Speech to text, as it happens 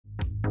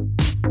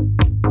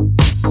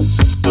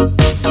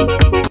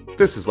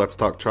This is Let's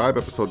Talk Tribe,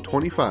 episode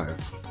 25,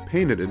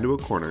 Painted into a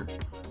Corner,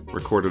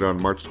 recorded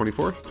on March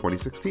 24th,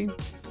 2016.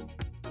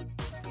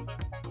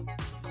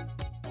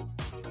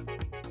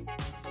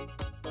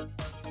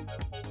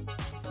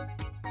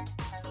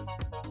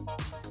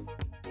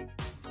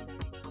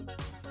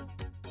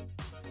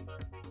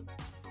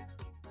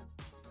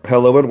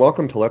 Hello and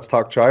welcome to Let's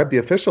Talk Tribe, the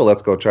official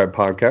Let's Go Tribe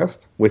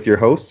podcast, with your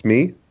hosts,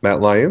 me,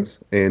 Matt Lyons,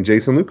 and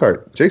Jason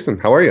Lukart. Jason,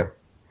 how are you?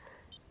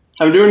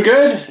 I'm doing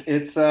good.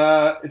 It's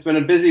been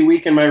a busy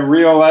week in my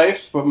real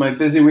life, but my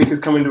busy week is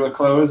coming to a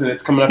close, and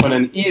it's coming up on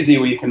an easy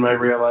week in my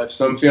real life,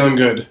 so I'm feeling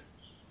good.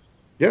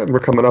 Yeah, and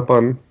we're coming up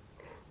on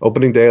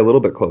opening day a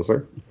little bit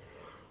closer.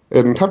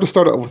 And have to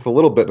start out with a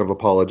little bit of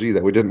apology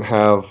that we didn't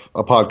have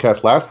a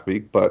podcast last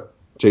week, but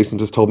Jason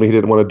just told me he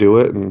didn't want to do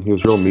it, and he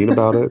was real mean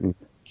about it. And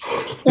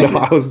no,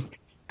 I was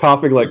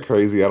coughing like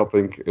crazy. I don't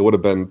think it would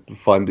have been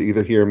fun to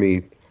either hear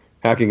me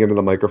hacking into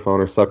the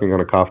microphone or sucking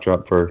on a cough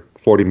drop for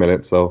 40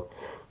 minutes, so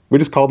we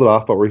just called it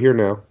off, but we're here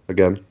now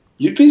again.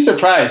 You'd be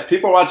surprised.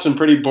 People watch some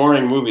pretty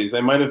boring movies. They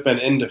might have been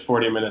into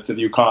 40 minutes of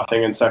you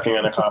coughing and sucking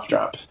on a cough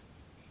drop.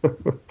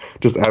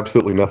 Just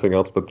absolutely nothing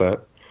else but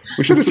that.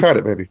 We should have tried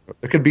it, maybe.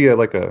 It could be an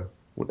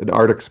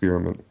art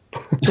experiment.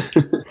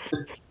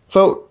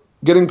 So,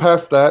 getting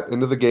past that,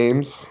 into the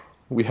games,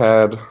 we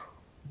had,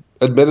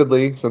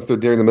 admittedly, since they're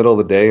during the middle of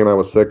the day and I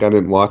was sick, I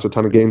didn't watch a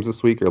ton of games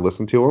this week or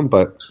listen to them,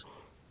 but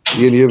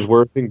the Indians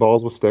were hitting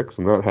balls with sticks,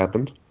 and that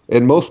happened.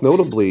 And most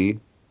notably,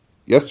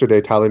 yesterday,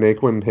 Tyler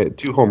Naquin hit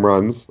 2 home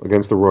runs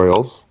against the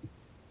Royals,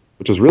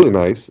 which was really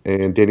nice,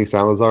 and Danny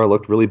Salazar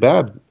looked really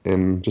bad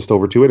in just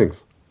over 2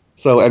 innings.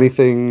 So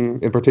anything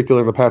in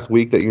particular in the past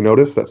week that you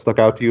noticed that stuck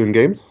out to you in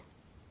games?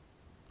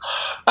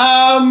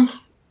 I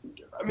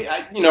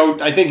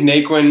think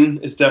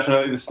Naquin is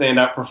definitely the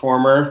standout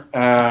performer.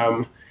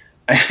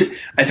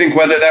 I think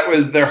whether that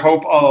was their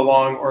hope all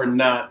along or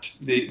not,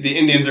 the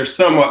Indians are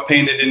somewhat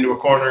painted into a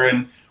corner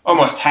and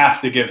almost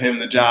have to give him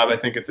the job, I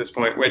think, at this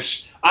point,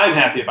 which I'm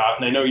happy about,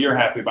 and I know you're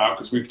happy about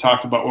because we've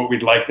talked about what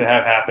we'd like to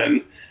have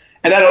happen.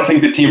 And I don't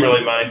think the team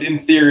really minds. In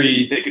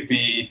theory, they could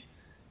be,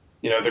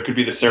 there could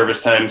be the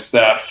service time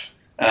stuff.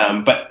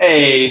 But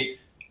A,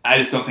 I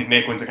just don't think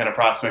Naquin's the kind of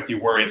prospect you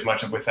worry as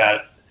much with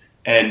that.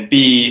 And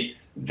B,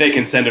 they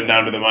can send him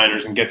down to the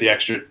minors and get the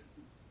extra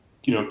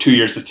 2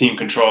 years of team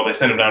control. They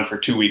send him down for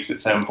 2 weeks at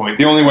some point.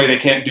 The only way they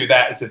can't do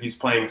that is if he's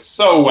playing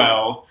so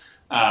well.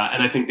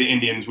 And I think the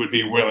Indians would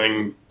be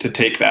willing to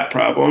take that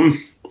problem.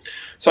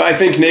 So I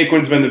think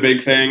Naquin's been the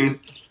big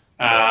thing.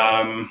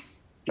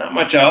 Not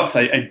much else.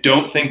 I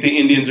don't think the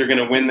Indians are going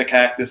to win the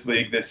Cactus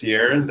League this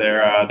year.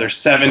 They're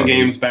 7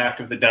 games back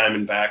of the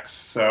Diamondbacks.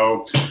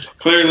 So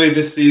clearly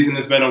this season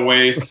has been a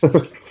waste.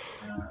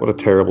 What a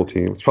terrible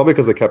team. It's probably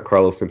because they kept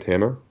Carlos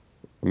Santana.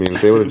 I mean,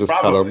 if they would have just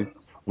cut him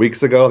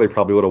weeks ago, they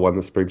probably would have won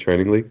the Spring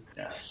Training League.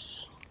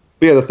 Yes.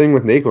 But yeah, the thing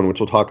with Naquin, which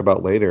we'll talk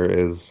about later,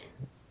 is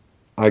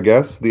I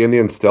guess the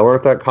Indians still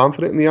aren't that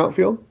confident in the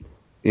outfield,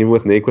 even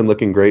with Naquin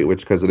looking great,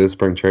 which because it is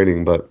spring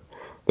training, but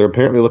they're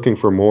apparently looking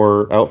for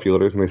more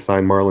outfielders, and they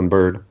signed Marlon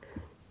Byrd,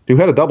 who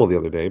had a double the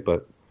other day,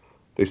 but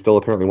they still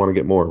apparently want to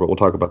get more, but we'll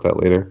talk about that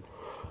later.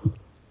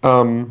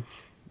 And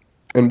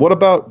what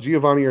about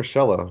Giovanni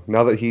Urshela?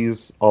 Now that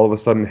he's all of a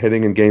sudden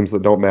hitting in games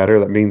that don't matter,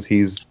 that means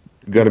he's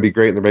going to be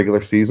great in the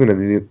regular season,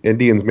 and the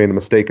Indians made a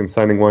mistake in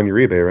signing Juan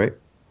Uribe, right?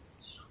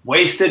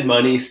 Wasted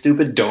money,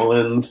 stupid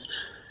Dolans.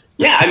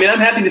 Yeah, I mean, I'm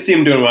happy to see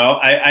him doing well.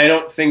 I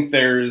don't think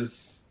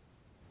there's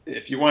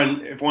if Juan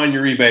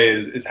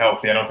Uribe is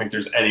healthy, I don't think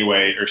there's any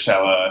way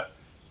Urshela,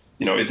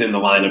 is in the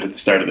lineup at the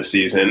start of the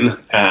season.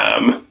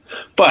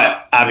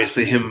 But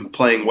obviously, him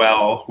playing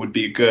well would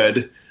be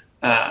good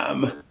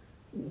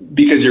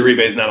because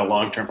Uribe is not a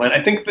long-term plan.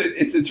 I think that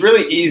it's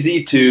really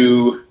easy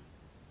to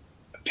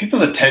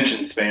people's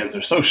attention spans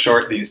are so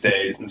short these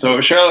days, and so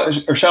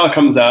Urshela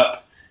comes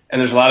up,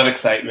 and there's a lot of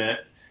excitement.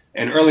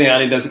 And early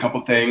on, he does a couple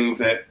things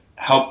that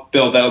help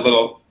build that a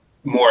little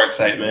more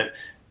excitement.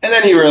 And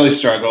then he really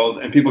struggles,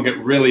 and people get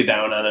really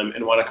down on him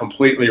and want to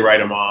completely write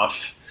him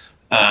off.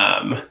 I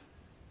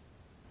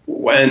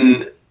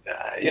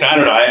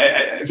don't know.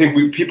 I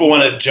think people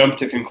want to jump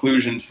to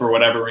conclusions for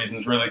whatever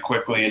reasons really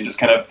quickly and just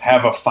kind of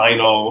have a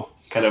final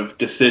kind of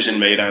decision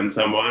made on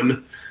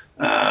someone.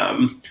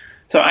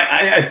 So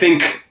I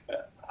think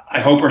I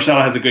hope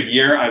Urshela has a good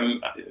year.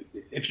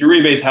 If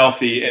Uribe's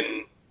healthy and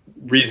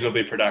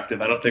reasonably productive,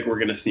 I don't think we're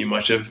going to see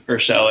much of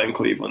Urshela in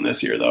Cleveland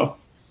this year, though.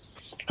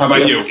 How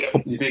about you?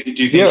 Do you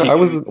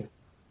think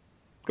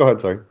Go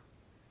ahead, sorry.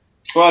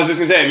 Well, I was just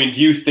going to say,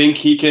 do you think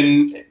he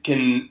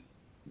can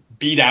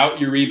beat out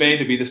Uribe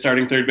to be the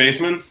starting third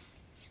baseman?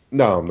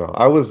 No.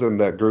 I was in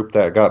that group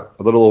that got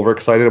a little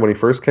overexcited when he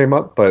first came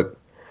up, but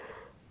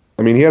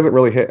he hasn't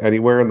really hit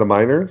anywhere in the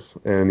minors,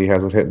 and he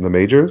hasn't hit in the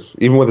majors.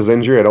 Even with his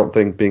injury, I don't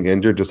think being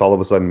injured just all of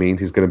a sudden means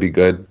he's going to be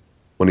good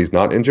when he's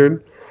not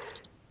injured.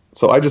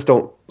 So I just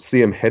don't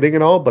see him hitting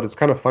at all, but it's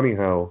kind of funny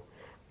how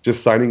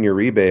just signing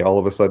Uribe all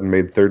of a sudden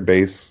made third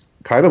base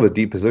kind of a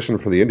deep position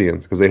for the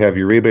Indians, because they have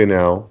Uribe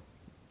now,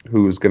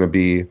 who's going to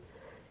be,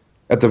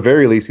 at the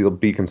very least, he'll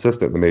be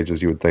consistent in the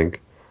majors, you would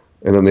think.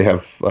 And then they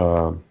have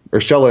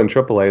Urshela in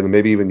AAA, and then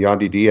maybe even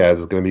Yandy Diaz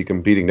is going to be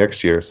competing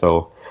next year.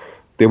 So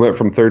they went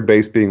from third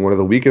base being one of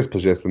the weakest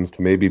positions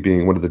to maybe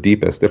being one of the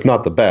deepest, if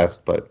not the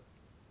best, but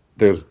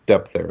there's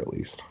depth there at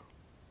least.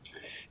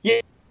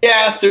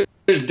 Yeah,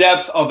 there's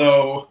depth,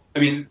 although, I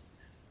mean,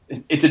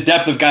 it's a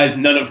depth of guys,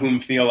 none of whom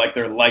feel like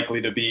they're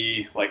likely to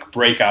be like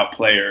breakout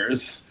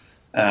players.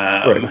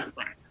 Right.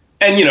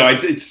 And,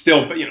 it's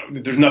still,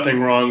 there's nothing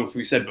wrong with,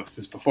 we said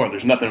this before,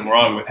 there's nothing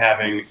wrong with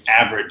having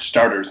average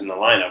starters in the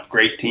lineup.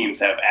 Great teams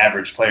have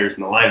average players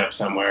in the lineup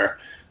somewhere.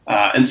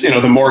 And so,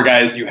 the more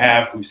guys you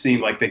have who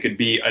seem like they could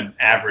be an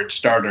average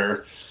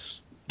starter,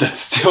 that's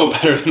still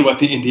better than what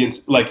the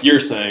Indians, like you're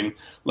saying,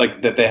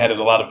 like that they had at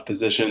a lot of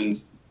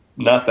positions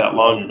not that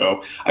long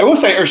ago. I will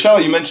say,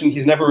 Urshela, you mentioned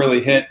he's never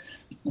really hit,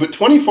 but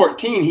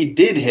 2014 he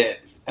did hit.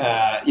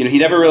 He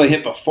never really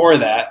hit before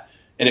that.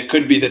 And it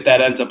could be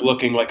that ends up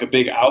looking like a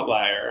big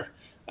outlier.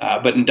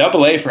 But in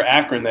AA for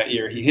Akron that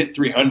year, he hit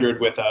 300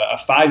 with a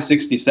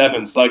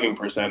 567 slugging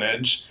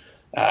percentage.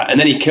 And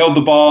then he killed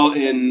the ball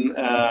in,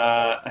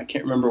 I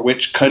can't remember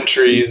which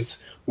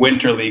country's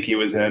winter league he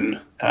was in.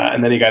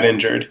 And then he got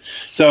injured.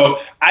 So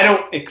I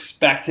don't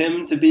expect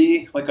him to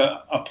be like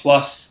a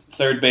plus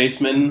third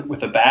baseman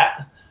with a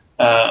bat.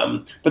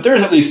 But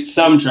there's at least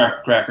some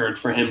track record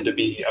for him to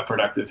be a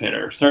productive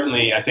hitter.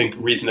 Certainly, I think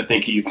reason to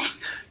think he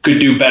could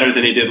do better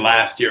than he did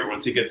last year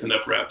once he gets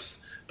enough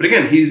reps. But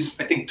again, he's,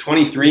 I think,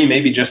 23,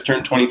 maybe just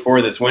turned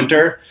 24 this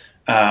winter.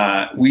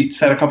 We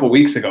said a couple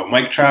weeks ago,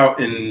 Mike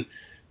Trout and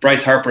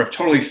Bryce Harper have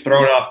totally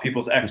thrown off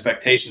people's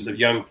expectations of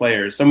young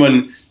players.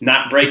 Someone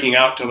not breaking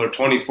out till they're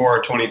 24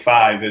 or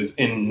 25 is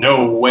in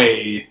no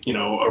way,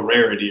 a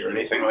rarity or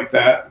anything like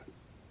that.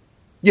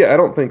 Yeah, I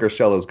don't think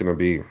Urshela is going to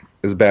be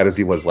as bad as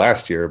he was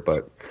last year,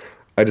 but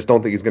I just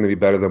don't think he's going to be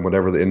better than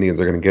whatever the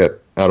Indians are going to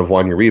get out of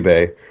Juan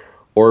Uribe,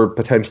 or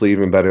potentially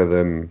even better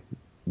than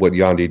what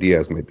Yandy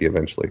Diaz might be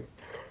eventually.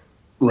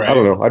 Right. I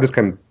don't know. I just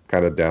kind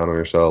of down on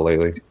Urshela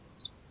lately,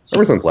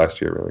 ever since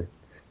last year, really.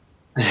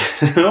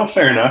 Well,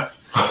 fair enough.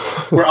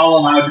 We're all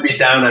allowed to be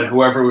down on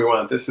whoever we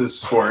want. This is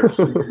sports.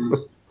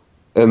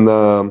 And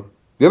the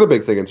other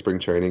big thing in spring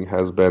training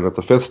has been that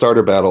the fifth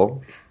starter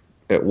battle,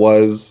 it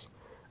was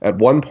at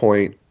one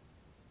point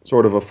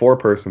sort of a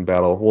four-person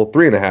battle. Well,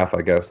 3.5,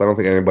 I guess. I don't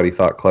think anybody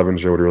thought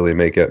Clevenger would really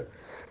make it.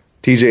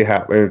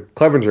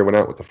 Clevenger went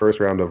out with the first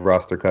round of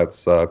roster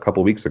cuts a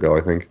couple weeks ago,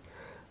 I think.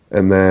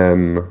 And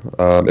then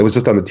it was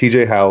just on the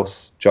TJ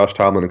House, Josh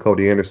Tomlin, and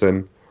Cody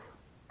Anderson.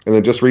 And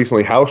then just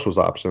recently, House was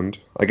optioned.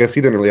 I guess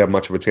he didn't really have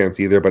much of a chance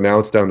either, but now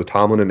it's down to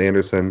Tomlin and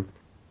Anderson.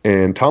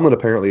 And Tomlin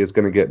apparently is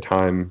going to get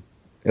time,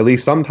 at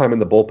least some time in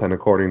the bullpen,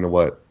 according to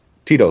what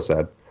Tito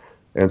said.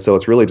 And so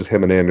it's really just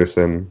him and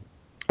Anderson.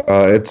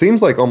 It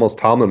seems like almost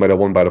Tomlin might have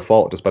won by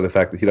default just by the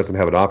fact that he doesn't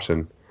have an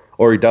option.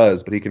 Or he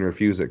does, but he can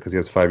refuse it because he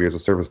has 5 years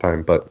of service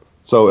time. But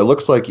so it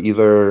looks like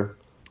either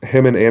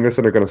him and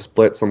Anderson are going to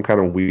split some kind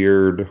of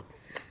weird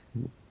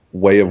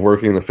way of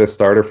working the fifth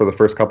starter for the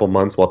first couple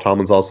months while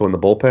Tomlin's also in the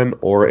bullpen,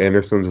 or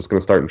Anderson's just going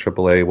to start in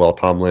AAA while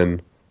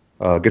Tomlin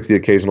gets the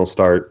occasional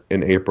start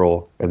in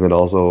April and then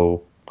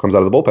also comes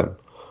out of the bullpen.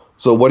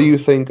 So what do you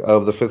think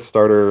of the fifth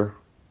starter?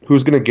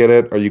 Who's going to get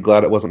it? Are you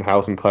glad it wasn't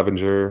House and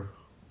Clevenger?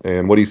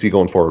 And what do you see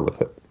going forward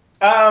with it?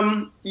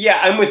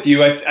 Yeah, I'm with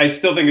you. I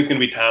still think it's going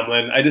to be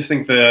Tomlin. I just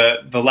think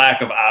the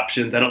lack of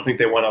options, I don't think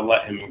they want to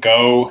let him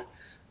go.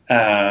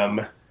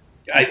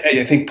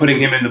 I think putting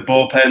him in the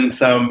bullpen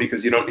some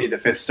because you don't need the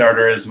fifth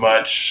starter as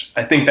much.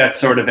 I think that's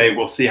sort of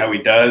we'll see how he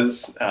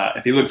does.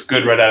 If he looks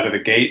good right out of the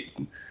gate,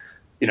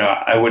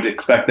 I would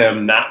expect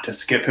them not to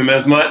skip him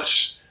as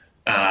much.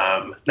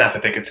 Not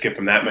that they could skip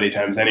him that many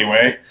times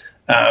anyway.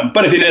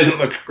 But if he doesn't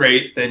look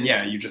great, then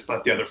yeah, you just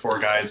let the other four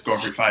guys go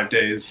every 5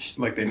 days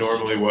like they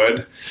normally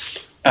would.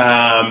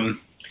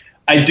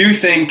 I do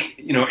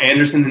think,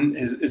 Anderson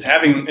is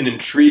having an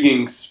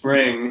intriguing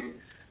spring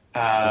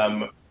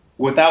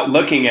without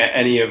looking at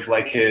any of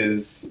like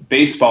his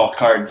baseball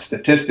card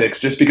statistics,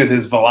 just because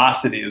his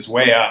velocity is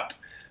way up.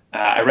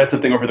 I read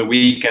something over the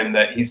weekend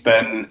that he's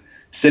been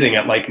sitting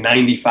at like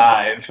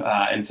 95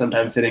 and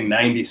sometimes hitting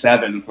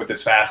 97 with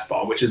his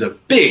fastball, which is a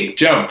big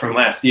jump from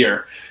last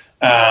year.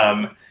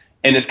 And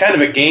it's kind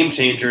of a game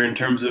changer in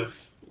terms of,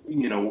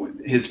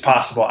 his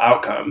possible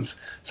outcomes.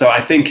 So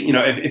I think,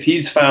 if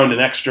he's found an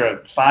extra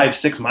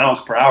 5-6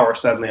 miles per hour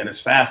suddenly on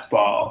his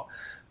fastball,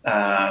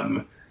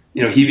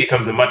 he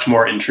becomes a much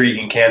more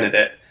intriguing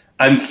candidate.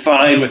 I'm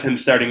fine with him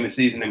starting the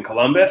season in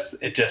Columbus.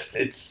 You're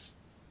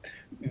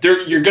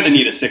going to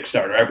need a sixth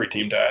starter. Every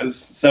team does.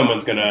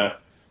 Something's going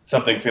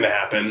to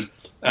happen.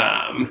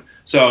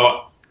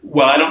 So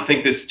while I don't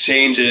think this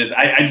changes,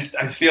 I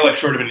feel like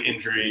short of an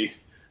injury,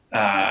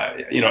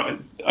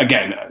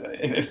 again,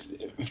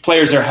 if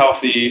players are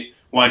healthy,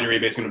 Juan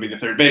Uribe is going to be the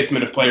third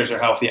baseman. If players are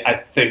healthy,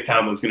 I think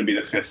Tomlin's going to be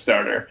the fifth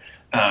starter.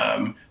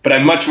 But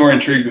I'm much more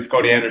intrigued with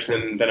Cody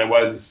Anderson than I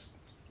was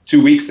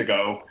 2 weeks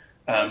ago,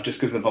 just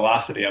because of the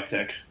velocity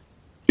uptick.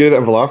 Yeah,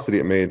 that velocity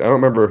it made. I don't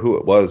remember who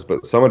it was,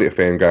 but somebody at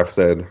Fangraph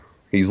said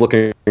He's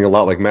looking a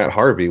lot like Matt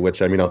Harvey,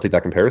 which, I mean, I'll take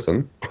that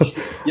comparison.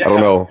 Yeah, I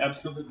don't know.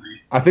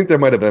 Absolutely. I think there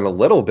might have been a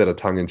little bit of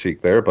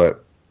tongue-in-cheek there,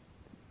 but...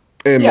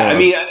 I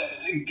mean,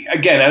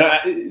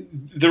 again,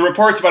 the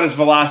reports about his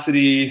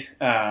velocity,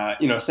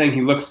 saying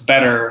he looks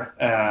better,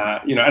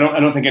 I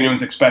don't think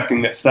anyone's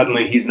expecting that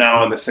suddenly he's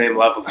now on the same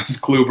level as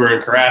Kluber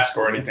and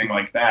Carrasco or anything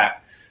like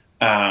that.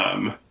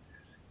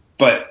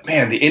 But,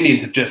 man, the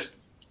Indians have just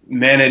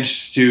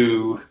managed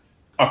to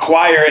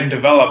acquire and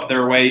develop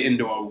their way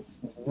into a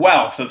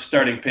wealth of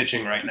starting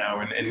pitching right now.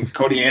 And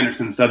Cody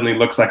Anderson suddenly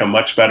looks like a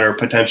much better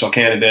potential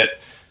candidate,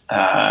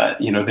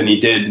 than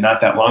he did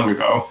not that long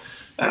ago.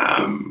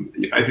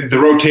 I think the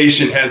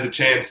rotation has a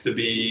chance to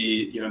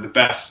be, the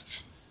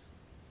best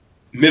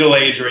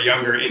middle-aged or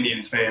younger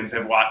Indians fans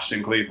have watched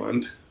in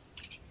Cleveland.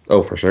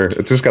 Oh, for sure.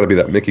 It's just got to be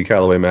that Mickey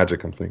Callaway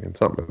magic, I'm thinking.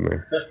 Something in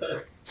there.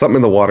 Something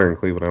in the water in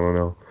Cleveland, I don't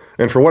know.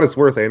 And for what it's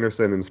worth,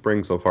 Anderson in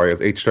spring so far, he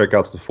has 8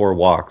 strikeouts to 4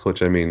 walks,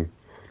 which, I mean,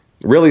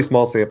 really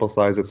small sample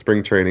size at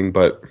spring training,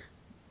 but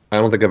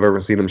I don't think I've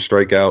ever seen him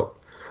strike out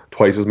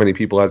twice as many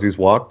people as he's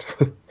walked.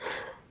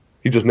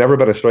 He's just never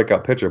been a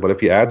strikeout pitcher, but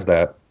if he adds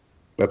that,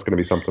 that's going to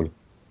be something.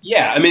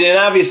 Yeah, I mean, and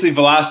obviously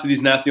velocity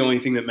is not the only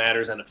thing that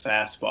matters on a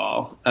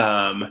fastball.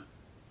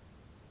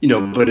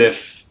 But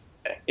if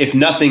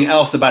nothing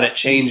else about it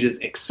changes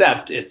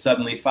except it's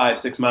suddenly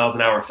 5-6 miles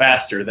an hour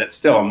faster, that's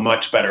still a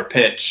much better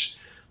pitch.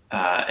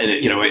 And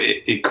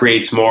it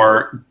creates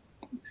more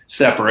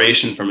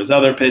separation from his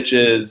other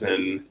pitches.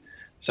 And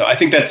so I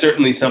think that's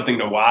certainly something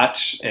to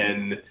watch.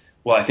 And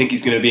I think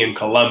he's going to be in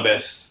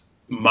Columbus.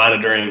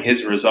 Monitoring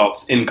his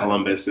results in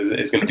Columbus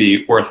is going to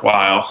be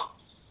worthwhile.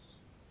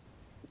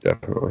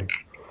 Definitely.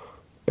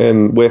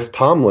 And with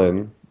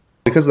Tomlin,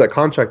 because of that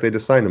contract they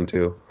just signed him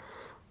to,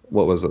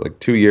 what was it, like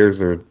 2 years?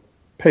 They're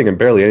paying him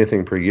barely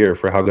anything per year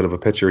for how good of a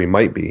pitcher he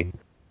might be.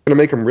 Going to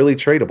make him really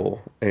tradable.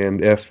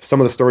 And if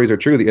some of the stories are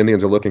true, the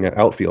Indians are looking at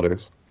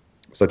outfielders,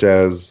 such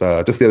as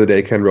just the other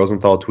day, Ken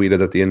Rosenthal tweeted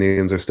that the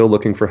Indians are still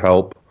looking for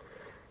help.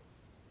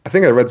 I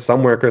think I read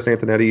somewhere Chris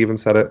Antonetti even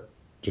said it,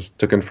 just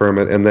to confirm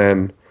it. And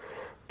then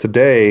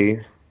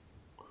today,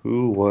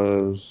 who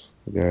was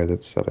the guy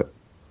that said it?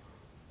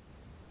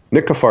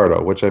 Nick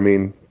Cafardo, which, I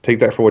mean, take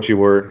that for what you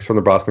were. He's from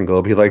the Boston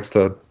Globe. He likes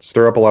to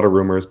stir up a lot of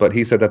rumors, but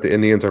he said that the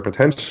Indians are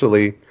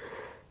potentially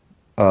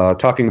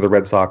talking to the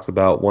Red Sox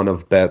about one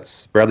of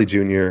Betts, Bradley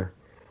Jr.,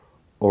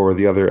 or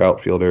the other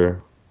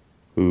outfielder,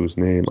 whose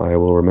name I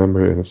will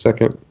remember in a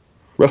second,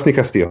 Rusney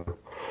Castillo.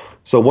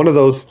 So one of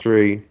those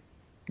three,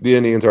 the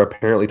Indians are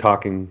apparently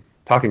talking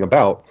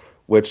about,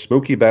 which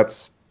Mookie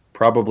Betts,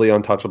 probably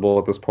untouchable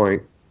at this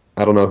point.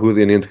 I don't know who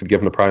the Indians could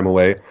give him to prime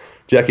away.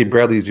 Jackie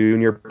Bradley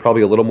Jr.,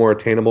 probably a little more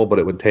attainable, but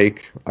it would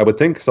take, I would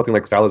think, something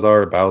like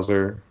Salazar or Bauer.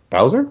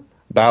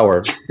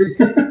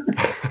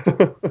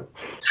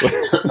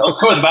 Let's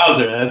go with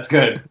Bowser. That's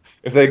good.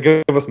 If they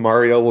give us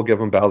Mario, we'll give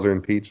them Bowser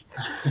and Peach.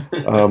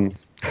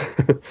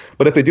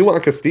 But if they do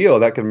want Castillo,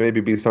 that could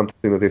maybe be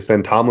something that they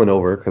send Tomlin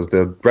over, because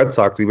the Red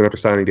Sox, even after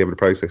signing David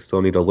Price, they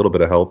still need a little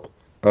bit of help.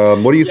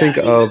 What do you think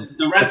of...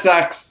 The Red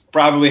Sox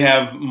probably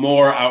have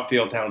more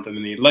outfield talent than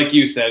they need. Like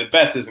you said,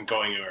 Betts isn't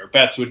going anywhere.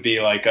 Betts would be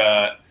like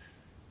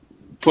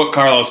put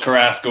Carlos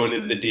Carrasco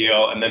into the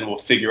deal, and then we'll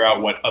figure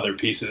out what other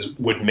pieces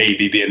would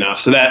maybe be enough.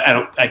 So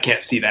that I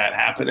can't see that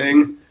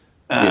happening.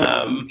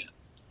 I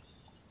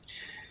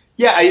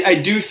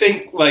do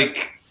think,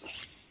 like,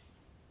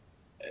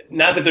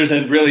 not that there's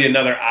really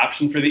another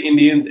option for the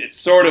Indians. It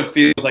sort of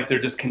feels like they're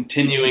just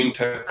continuing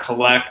to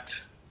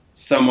collect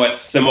somewhat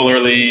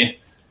similarly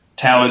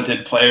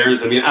talented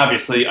players. I mean,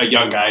 obviously, a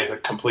young guy is a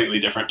completely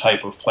different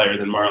type of player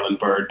than Marlon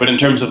Byrd. But in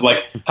terms of,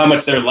 like, how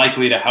much they're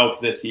likely to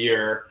help this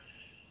year,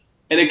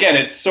 and again,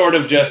 it's sort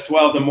of just,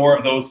 the more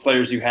of those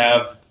players you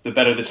have, the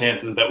better the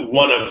chances that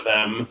one of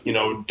them,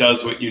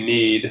 does what you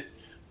need.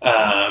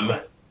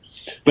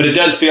 But it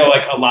does feel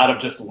like a lot of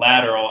just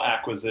lateral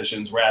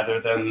acquisitions rather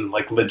than,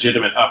 like,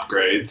 legitimate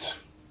upgrades.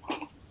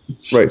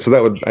 Right, so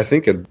that would, I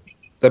think,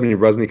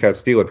 Rusney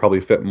Castillo would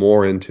probably fit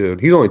more into,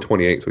 he's only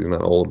 28, so he's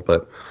not old,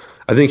 but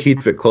I think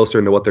he'd fit closer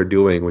into what they're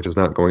doing, which is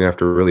not going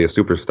after really a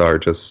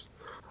superstar, just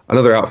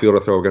another outfielder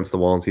to throw against the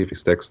wall and see if he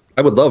sticks.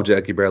 I would love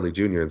Jackie Bradley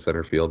Jr. in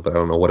center field, but I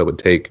don't know what it would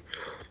take,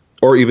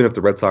 or even if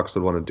the Red Sox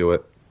would want to do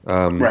it.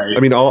 Right. I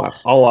mean, all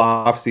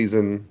off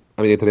season,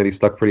 Antonetti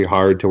stuck pretty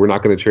hard to we're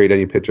not going to trade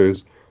any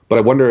pitchers. But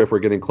I wonder if we're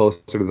getting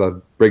closer to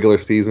the regular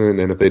season,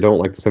 and if they don't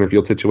like the center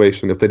field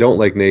situation, if they don't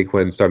like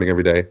Naquin starting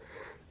every day,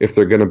 if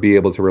they're going to be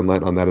able to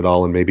relent on that at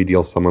all and maybe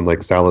deal someone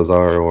like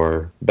Salazar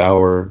or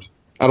Bauer.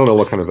 I don't know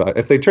what kind of...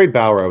 If they trade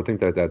Bauer, I would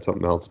think that that's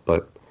something else.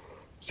 But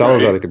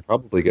Salazar, right, they could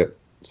probably get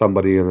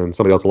somebody and then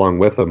somebody else along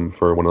with him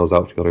for one of those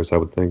outfielders, I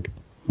would think.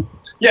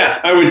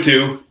 Yeah, I would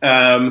too.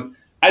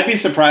 I'd be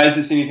surprised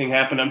to see anything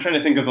happen. I'm trying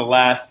to think of the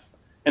last...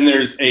 And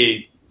there's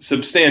a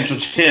substantial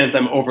chance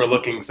I'm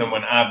overlooking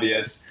someone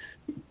obvious.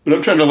 But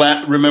I'm trying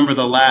to remember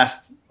the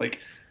last, like,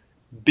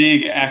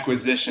 big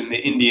acquisition the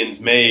Indians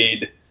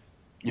made,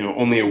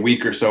 only a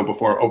week or so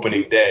before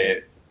opening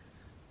day.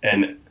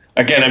 And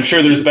again, I'm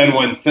sure there's been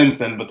one since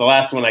then, but the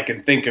last one I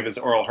can think of is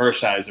Oral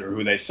Hershiser,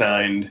 who they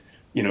signed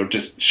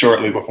just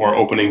shortly before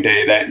opening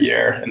day that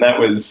year. And that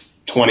was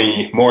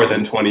more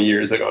than 20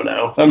 years ago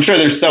now. So I'm sure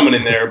there's someone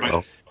in there,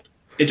 but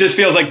it just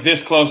feels like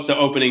this close to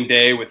opening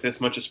day with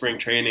this much of spring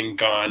training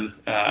gone.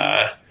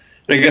 I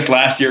guess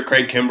last year,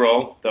 Craig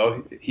Kimbrell,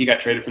 though he got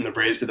traded from the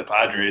Braves to the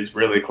Padres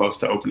really close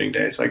to opening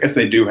day. So I guess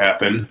they do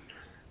happen.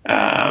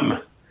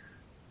 I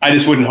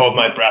just wouldn't hold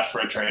my breath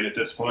for a trade at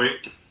this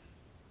point.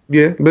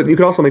 Yeah, but you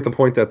could also make the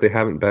point that they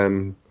haven't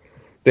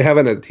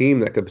a team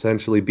that could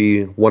potentially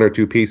be one or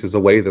two pieces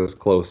away this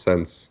close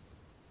since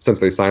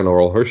they signed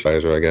Oral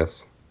Hershiser, I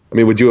guess. I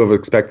mean, would you have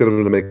expected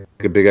them to make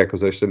a big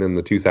acquisition in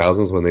the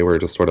 2000s when they were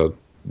just sort of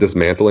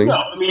dismantling? No,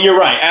 I mean, you're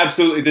right.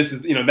 Absolutely. This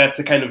is, that's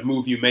the kind of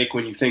move you make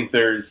when you think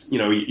there's,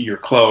 you're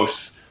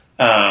close.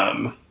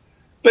 But,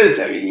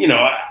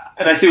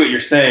 and I see what you're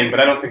saying, but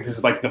I don't think this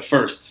is like the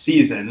first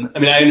season. I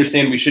mean, I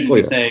understand we shouldn't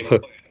be saying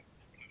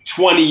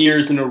 20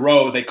 years in a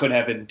row they could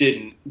have and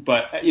didn't,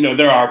 but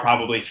there are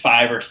probably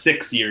 5 or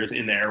 6 years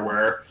in there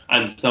where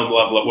on some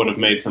level it would have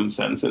made some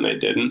sense and they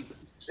didn't.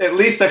 At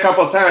least a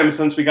couple of times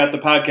since we got the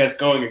podcast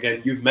going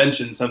again, you've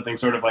mentioned something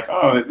sort of like,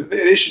 oh,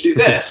 they should do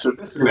this or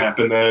this is going to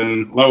happen,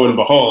 and lo and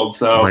behold.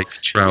 So Mike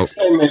Trout.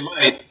 They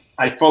might.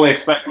 I fully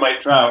expect Mike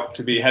Trout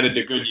to be headed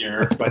to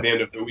Goodyear by the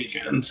end of the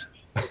weekend.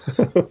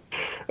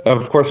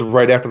 Of course,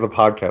 right after the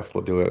podcast,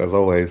 we'll do it, as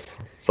always.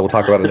 So we'll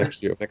talk about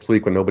it next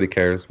week when nobody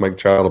cares. Mike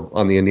Trout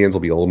on the Indians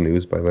will be old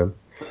news by then.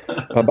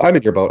 I'm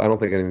in your boat. I don't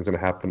think anything's going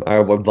to happen.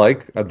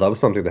 I'd love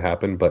something to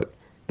happen, but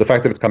the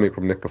fact that it's coming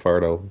from Nick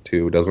Cafardo,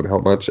 too, doesn't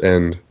help much.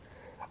 And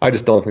I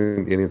just don't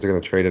think the Indians are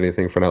going to trade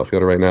anything for an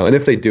outfielder right now. And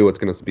if they do, it's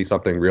going to be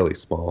something really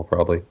small,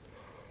 probably.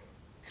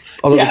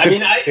 Although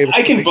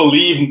I can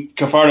believe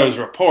Cafardo's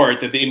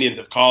report that the Indians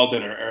have called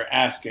and are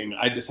asking.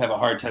 I just have a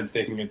hard time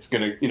thinking it's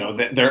going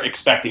to, they're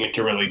expecting it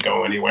to really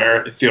go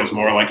anywhere. It feels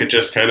more like it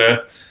just kind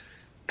of,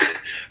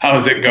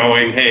 how's it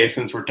going? Hey,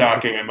 since we're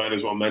talking, I might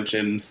as well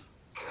mention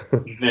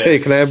this. Hey,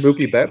 can I have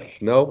Mookie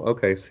Betts? No?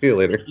 Okay, see you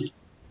later.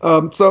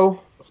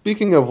 So,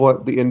 speaking of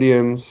what the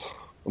Indians,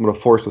 I'm going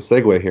to force a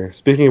segue here.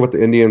 Speaking of what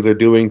the Indians are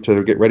doing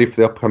to get ready for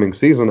the upcoming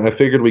season, I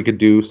figured we could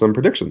do some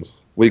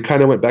predictions. We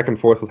kind of went back and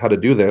forth with how to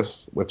do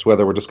this,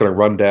 whether we're just going to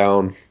run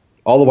down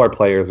all of our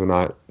players or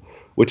not,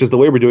 which is the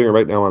way we're doing it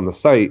right now on the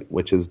site,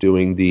 which is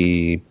doing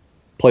the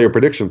player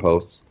prediction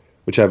posts,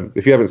 which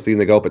if you haven't seen,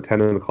 they go up at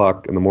 10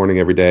 o'clock in the morning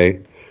every day.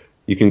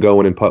 You can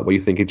go in and put what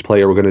you think each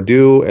player we're going to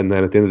do, and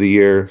then at the end of the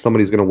year,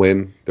 somebody's going to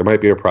win. There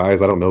might be a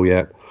prize. I don't know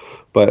yet.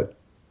 But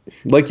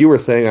like you were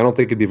saying, I don't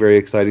think it'd be very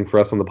exciting for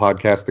us on the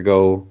podcast to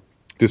go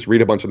just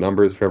read a bunch of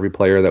numbers for every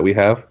player that we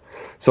have.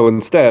 So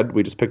instead,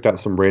 we just picked out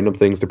some random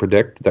things to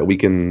predict that we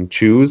can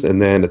choose, and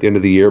then at the end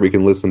of the year, we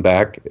can listen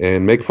back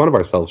and make fun of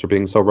ourselves for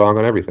being so wrong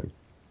on everything.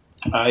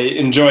 I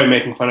enjoy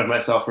making fun of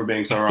myself for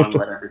being so wrong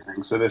about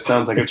everything, so this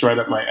sounds like it's right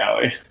up my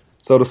alley.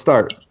 So to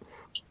start,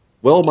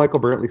 will Michael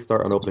Brantley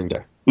start on opening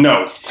day?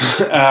 No.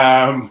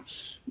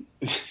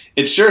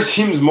 It sure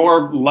seems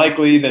more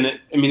likely than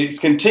it's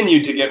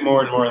continued to get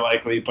more and more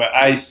likely, but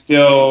I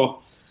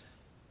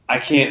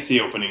can't see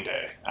opening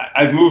day.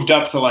 I've moved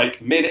up to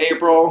like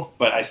mid-April,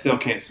 but I still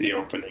can't see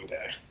opening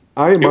day.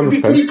 It would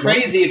be pretty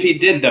crazy if he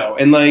did, though.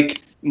 And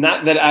like,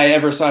 not that I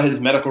ever saw his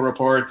medical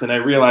reports, and I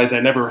realized I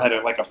never had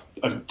a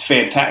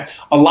fantastic.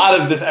 A lot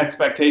of this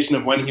expectation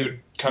of when he would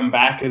come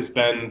back has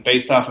been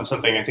based off of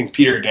something I think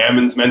Peter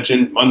Gammons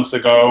mentioned months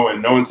ago,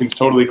 and no one seems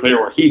totally clear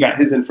where he got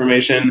his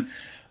information.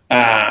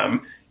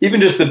 Even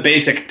just the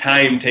basic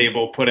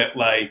timetable put it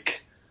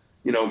like,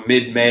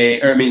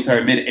 mid-April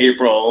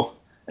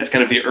as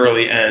kind of the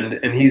early end,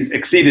 and he's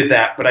exceeded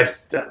that, but I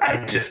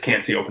just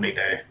can't see opening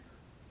day.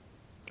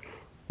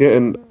 Yeah,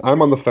 and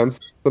I'm on the fence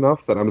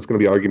enough that I'm just going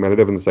to be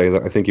argumentative and say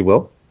that I think he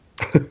will.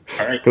 All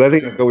right. Because I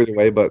think it'll go either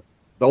way, but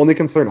the only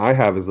concern I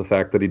have is the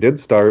fact that he did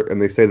start,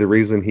 and they say the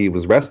reason he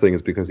was resting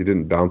is because he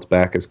didn't bounce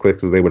back as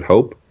quick as they would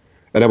hope.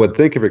 And I would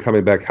think if you're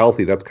coming back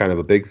healthy, that's kind of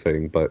a big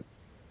thing, but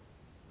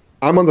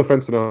I'm on the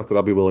fence enough that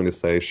I'll be willing to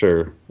say,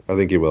 sure, I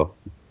think he will.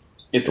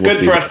 It's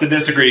good for us to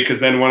disagree because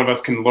then one of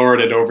us can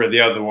lord it over the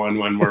other one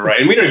when we're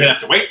right. And we don't even have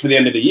to wait for the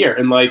end of the year.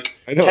 And like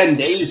 10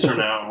 days from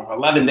now,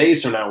 11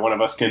 days from now, one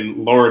of us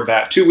can lord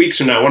that. 2 weeks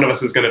from now, one of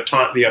us is going to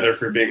taunt the other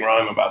for being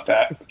wrong about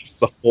that. Just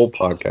the whole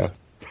podcast.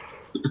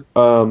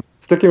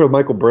 Sticking with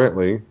Michael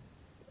Brantley,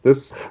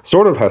 this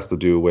sort of has to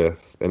do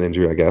with an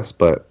injury, I guess,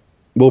 but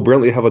will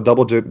Brantley have a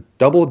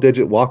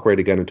double-digit walk rate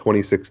again in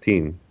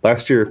 2016?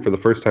 Last year, for the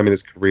first time in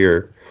his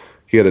career,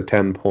 he had a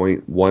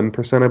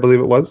 10.1%, I believe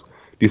it was.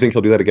 Do you think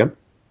he'll do that again?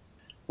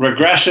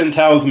 Regression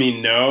tells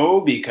me no,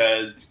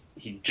 because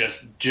he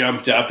just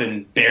jumped up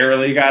and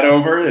barely got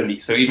over,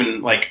 and so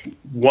even like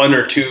 1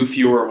 or 2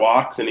 fewer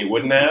walks than he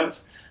wouldn't have.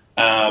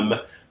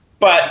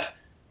 But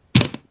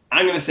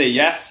I'm going to say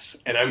yes,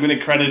 and I'm going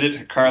to credit it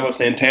to Carlos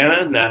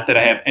Santana. Not that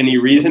I have any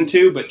reason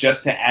to, but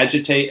just to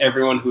agitate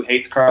everyone who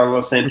hates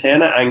Carlos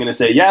Santana, I'm going to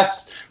say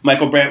yes.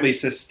 Michael Brantley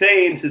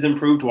sustains his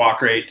improved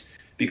walk rate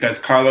because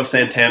Carlos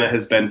Santana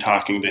has been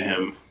talking to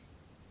him.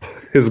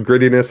 His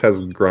grittiness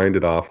has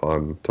grinded off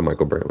on to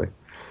Michael Brantley.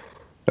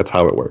 That's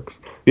how it works.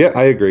 Yeah,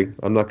 I agree.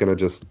 I'm not going to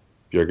just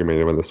Bjergman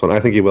may win this one. I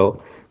think he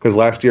will, because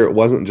last year it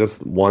wasn't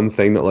just one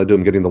thing that led to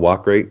him getting the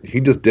walk rate. He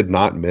just did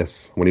not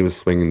miss when he was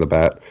swinging the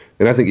bat.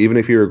 And I think even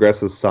if he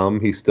regresses some,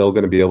 he's still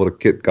going to be able to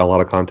get a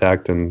lot of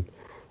contact and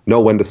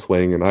know when to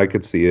swing. And I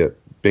could see it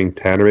being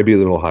 10 or maybe a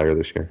little higher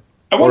this year.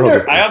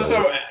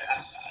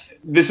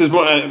 This is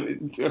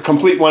a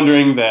complete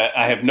wondering that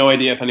I have no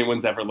idea if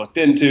anyone's ever looked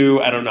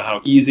into. I don't know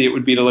how easy it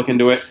would be to look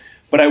into it.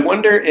 But I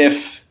wonder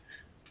if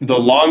the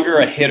longer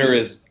a hitter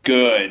is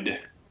good,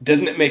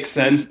 doesn't it make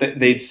sense that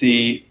they'd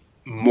see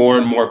more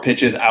and more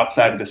pitches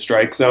outside of the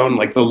strike zone?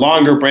 Like the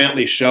longer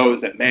Brantley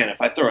shows that, man,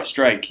 if I throw a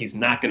strike, he's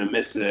not going to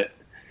miss it.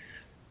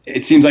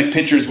 It seems like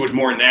pitchers would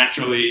more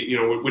naturally,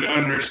 would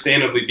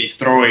understandably be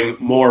throwing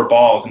more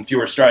balls and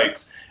fewer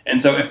strikes.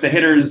 And so if the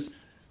hitter's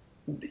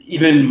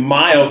even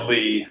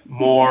mildly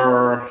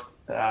more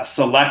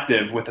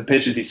selective with the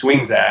pitches he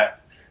swings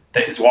at,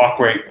 that his walk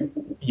rate,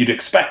 you'd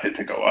expect it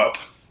to go up.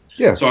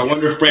 Yeah. So I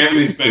wonder if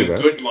Brantley's been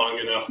good long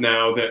enough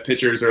now that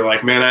pitchers are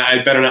like, man,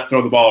 I better not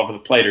throw the ball over the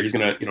plate or he's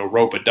going to,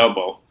 rope a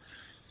double.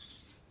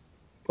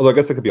 Although I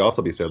guess it could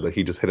also be said that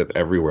he just hit it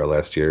everywhere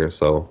last year.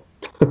 So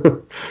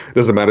it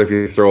doesn't matter if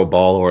you throw a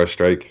ball or a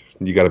strike.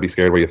 You got to be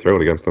scared when you throw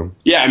it against him.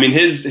 Yeah, I mean,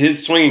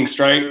 his swinging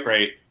strike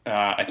rate,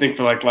 I think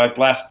for like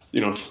last 3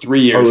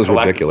 years, it was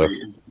ridiculous.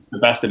 Is the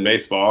best in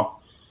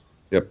baseball.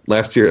 Yep.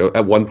 Last year,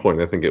 at one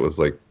point, I think it was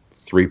like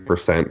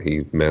 3%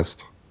 he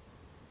missed.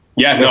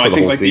 Yeah, no, I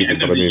think like season,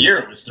 the end of the year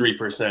it was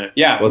 3%.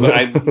 Yeah, was it?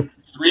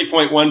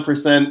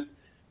 3.1%,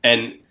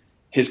 and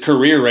his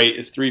career rate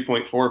is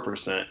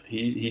 3.4%.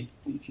 He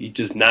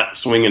does not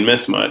swing and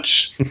miss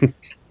much.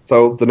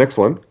 So the next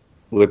one,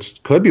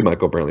 which could be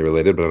Michael Brantley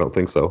related, but I don't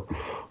think so.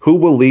 Who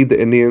will lead the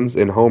Indians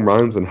in home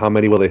runs, and how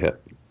many will they hit?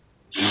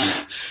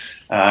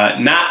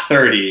 Not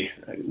 30,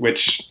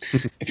 which,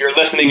 if you're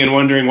listening and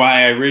wondering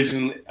why I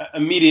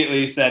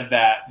immediately said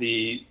that,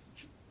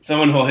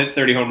 someone who'll hit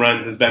 30 home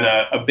runs has been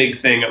a big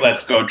thing at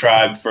Let's Go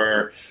Tribe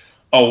for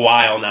a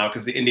while now,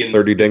 because the Indians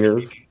 30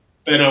 dingers. It's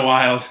been a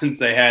while since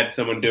they had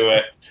someone do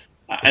it,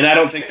 and I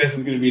don't think this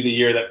is going to be the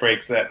year that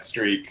breaks that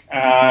streak.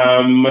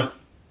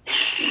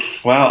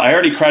 Well, I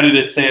already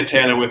credited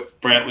Santana with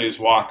Brantley's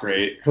walk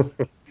rate.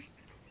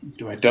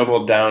 Do I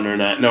double down or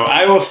not? No,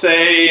 I will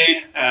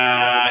say,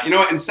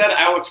 instead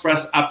I will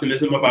express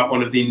optimism about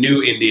one of the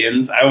new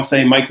Indians. I will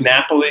say Mike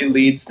Napoli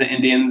leads the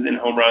Indians in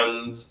home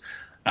runs,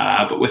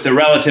 but with a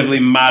relatively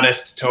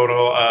modest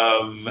total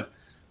of,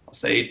 I'll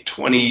say,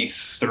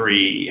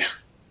 23,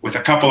 with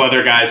a couple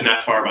other guys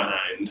not far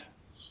behind.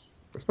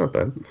 That's not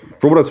bad.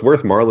 For what it's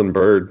worth, Marlon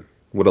Byrd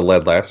would have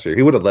led last year.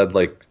 He would have led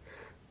like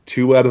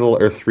 3 out of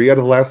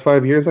the last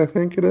 5 years, I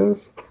think it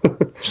is.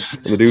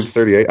 And the dude's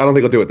 38. I don't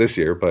think he'll do it this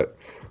year, but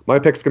my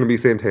pick's going to be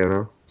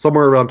Santana,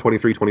 somewhere around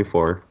 23,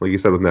 24, like you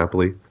said with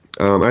Napoli.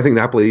 I think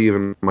Napoli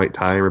even might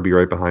tie him or be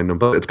right behind him,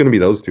 but it's going to be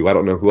those two. I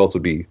don't know who else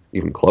would be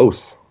even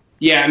close.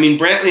 Yeah, I mean,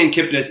 Brantley and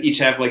Kipnis each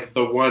have like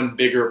the one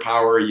bigger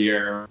power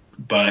year,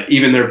 but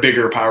even their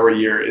bigger power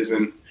year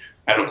isn't,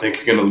 I don't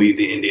think, going to lead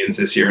the Indians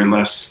this year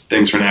unless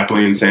things for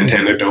Napoli and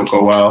Santana don't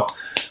go well.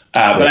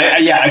 But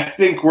I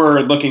think we're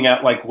looking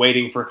at like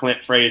waiting for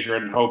Clint Frazier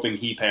and hoping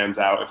he pans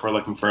out if we're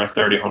looking for a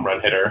 30 home run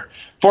hitter.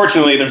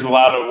 Fortunately, there's a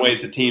lot of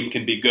ways a team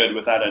can be good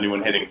without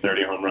anyone hitting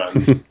 30 home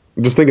runs.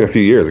 I'm just thinking a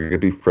few years. It could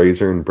be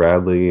Frazier and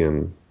Bradley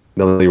and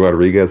Nelly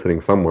Rodriguez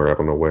hitting somewhere. I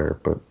don't know where,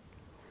 but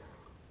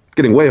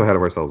getting way ahead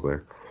of ourselves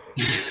there.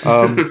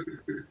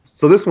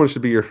 So this one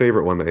should be your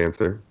favorite one to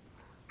answer.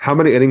 How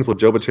many innings will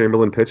Joba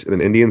Chamberlain pitch in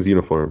an Indians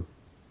uniform?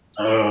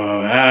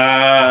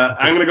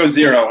 I'm going to go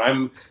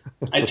 0.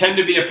 I tend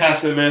to be a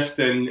pessimist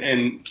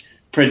and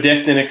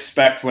predict and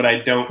expect what I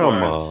don't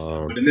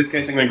want. But in this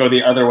case, I'm going to go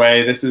the other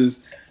way. This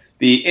is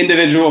the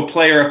individual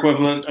player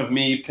equivalent of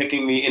me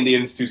picking the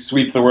Indians to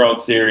sweep the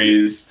World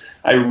Series.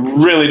 I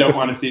really don't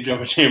want to see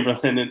Joba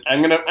Chamberlain, and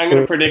I'm going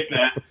to predict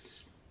that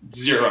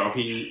 0.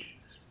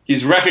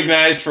 He's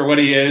recognized for what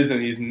he is,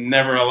 and he's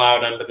never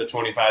allowed under the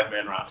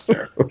 25-man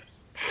roster.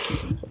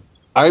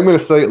 I'm going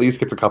to say at least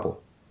gets a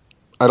couple.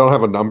 I don't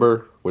have a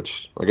number,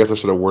 which I guess I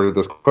should have worded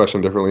this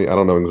question differently. I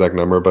don't know exact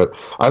number, but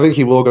I think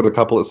he will go to a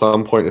couple at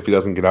some point if he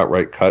doesn't get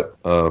outright cut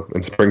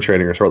in spring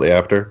training or shortly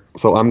after.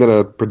 So I'm going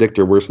to predict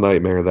your worst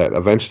nightmare that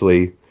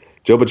eventually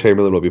Joba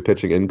Chamberlain will be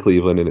pitching in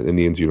Cleveland in an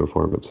Indians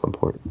uniform at some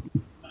point.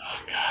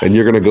 And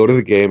you're going to go to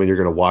the game and you're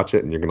going to watch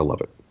it and you're going to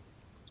love it.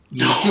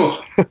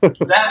 No.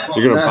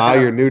 You're going to buy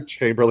your new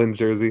Chamberlain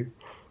jersey.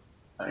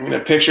 I'm going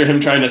to picture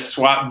him trying to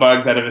swat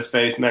bugs out of his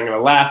face, and I'm going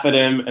to laugh at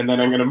him, and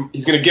then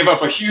he's going to give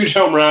up a huge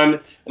home run,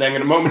 and I'm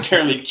going to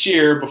momentarily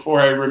cheer before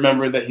I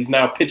remember that he's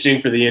now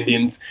pitching for the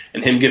Indians,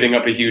 and him giving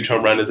up a huge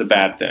home run is a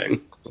bad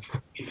thing.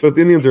 But if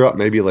the Indians are up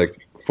maybe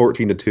like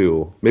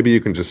 14-2, maybe you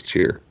can just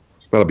cheer.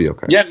 That'll be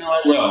okay. Yeah, no,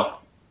 I will.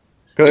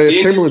 Because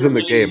if Chamberlain's in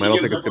the game, I don't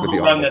think it's going to be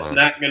a home run that's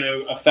not going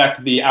to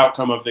affect the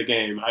outcome of the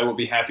game. I will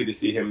be happy to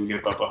see him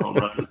give up a home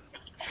run.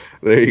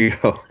 There you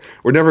go.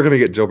 We're never going to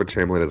get Joba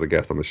Chamberlain as a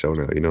guest on the show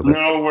now. You know that?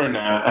 No, we're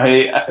not.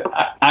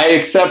 I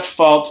accept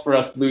fault for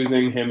us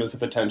losing him as a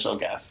potential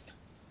guest.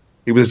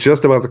 He was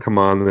just about to come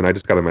on, and then I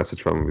just got a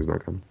message from him. He's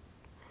not coming.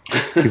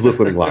 He's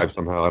listening live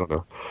somehow. I don't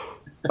know.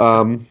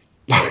 Um,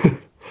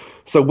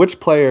 so which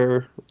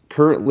player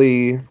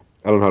currently,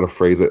 I don't know how to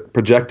phrase it,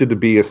 projected to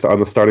be on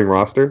the starting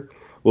roster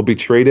will be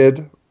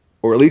traded,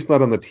 or at least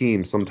not on the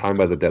team sometime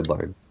by the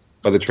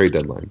trade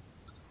deadline?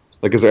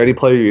 Like, is there any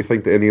player you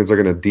think the Indians are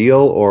going to deal,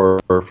 or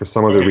for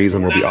some other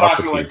reason will be off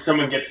the team? Like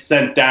someone gets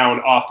sent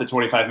down off the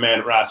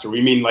 25-man roster.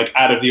 We mean like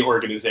out of the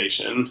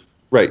organization.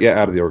 Right, yeah,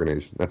 out of the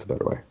organization. That's a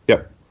better way.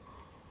 Yep.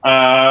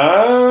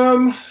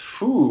 That's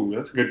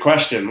a good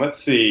question.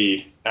 Let's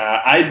see.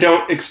 I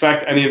don't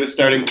expect any of the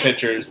starting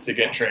pitchers to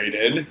get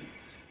traded,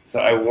 so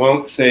I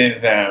won't say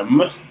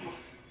them.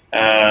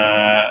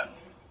 I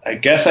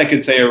guess I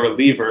could say a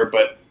reliever,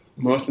 but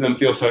most of them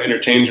feel so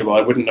interchangeable,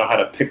 I wouldn't know how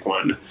to pick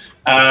one.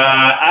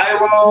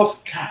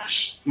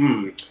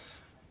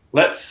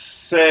 Let's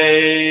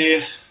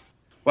say...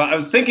 Well, I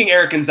was thinking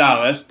Eric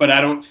Gonzalez, but I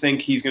don't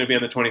think he's going to be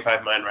on the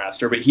 25-man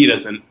roster, but he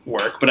doesn't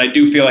work. But I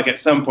do feel like at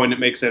some point it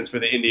makes sense for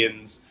the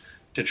Indians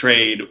to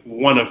trade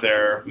one of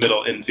their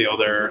middle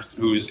infielders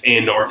who's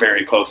in or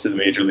very close to the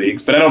major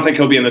leagues. But I don't think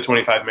he'll be in the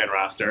 25-man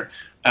roster.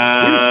 You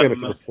can stand up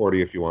to the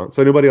 40 if you want.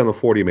 So anybody on the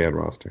 40-man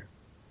roster.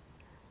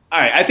 All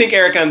right, I think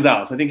Eric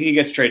Gonzalez. I think he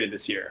gets traded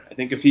this year. I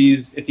think if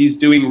he's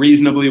doing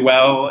reasonably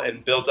well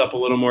and built up a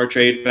little more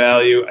trade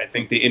value, I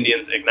think the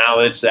Indians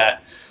acknowledge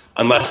that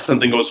unless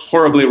something goes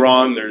horribly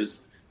wrong,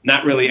 there's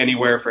not really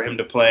anywhere for him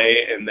to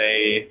play, and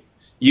they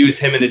use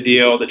him in a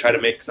deal to try to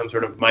make some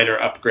sort of minor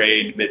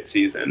upgrade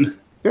mid-season.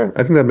 Yeah,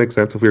 I think that makes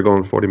sense if we were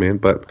going 40-man,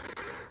 but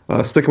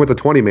sticking with the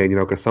 20-man,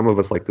 because some of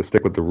us like to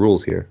stick with the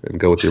rules here and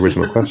go with the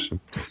original question.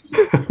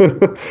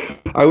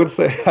 I would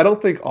say I don't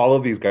think all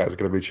of these guys are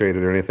going to be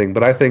traded or anything,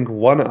 but I think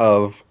one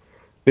of,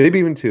 maybe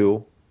even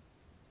two,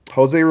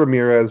 Jose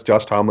Ramirez,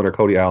 Josh Tomlin, or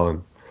Cody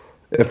Allen.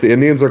 If the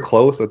Indians are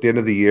close at the end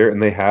of the year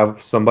and they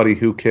have somebody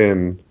who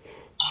can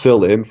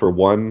fill in for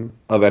one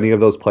of any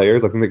of those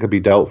players, I think they could be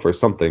dealt for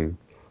something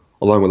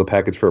along with a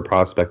package for a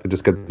prospect to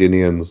just get the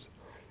Indians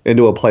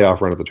into a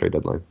playoff run at the trade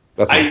deadline.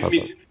 That's my thoughts.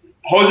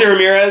 Jose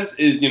Ramirez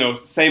is,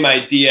 same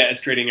idea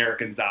as trading Eric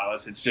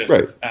Gonzalez. It's just,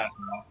 right.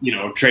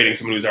 Trading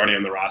someone who's already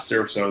on the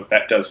roster, so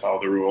that does follow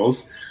the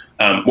rules.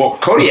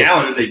 Cody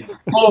Allen is a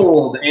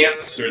bold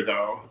answer,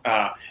 though.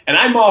 And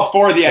I'm all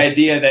for the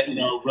idea that,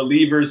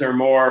 relievers are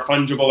more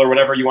fungible or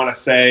whatever you want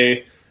to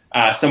say.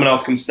 Someone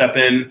else can step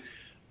in.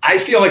 I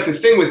feel like the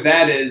thing with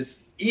that is,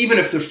 even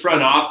if the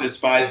front office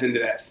buys into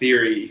that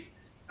theory,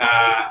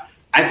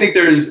 I think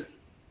there's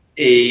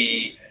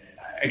I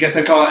guess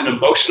I call it an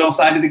emotional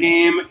side of the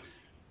game.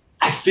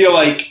 I feel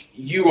like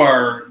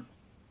you're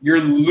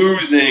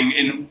losing,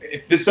 and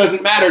if this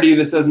doesn't matter to you,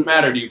 this doesn't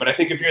matter to you. But I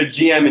think if you're a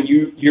GM and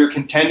you're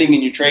contending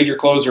and you trade your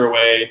closer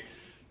away,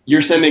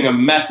 you're sending a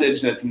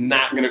message that's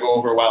not going to go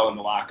over well in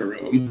the locker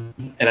room.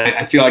 And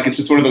I feel like it's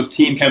just one of those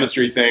team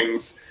chemistry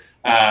things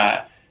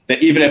that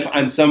even if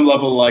on some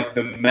level like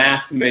the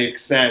math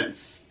makes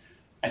sense,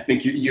 I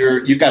think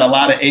you've got a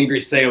lot of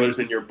angry sailors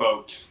in your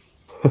boat.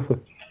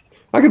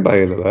 I could buy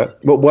into that.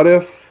 But what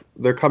if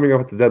they're coming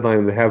up at the deadline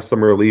and they have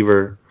some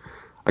reliever?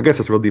 I guess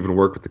this would even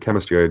work with the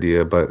chemistry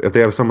idea, but if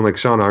they have someone like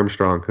Sean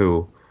Armstrong,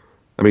 who,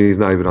 he's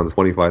not even on the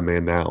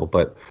 25-man now,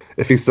 but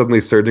if he's suddenly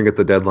surging at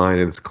the deadline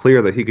and it's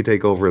clear that he could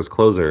take over as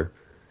closer,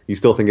 you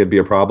still think it'd be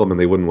a problem and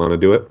they wouldn't want to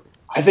do it?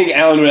 I think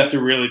Allen would have to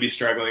really be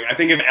struggling. I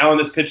think if Allen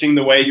is pitching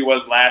the way he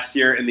was last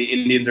year and the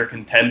Indians are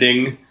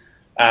contending,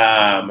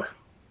 I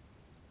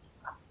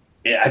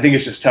think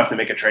it's just tough to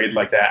make a trade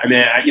like that.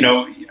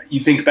 You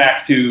think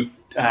back to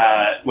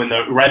when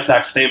the Red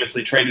Sox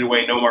famously traded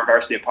away Nomar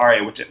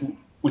Garciaparra,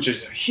 which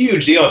is a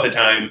huge deal at the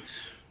time,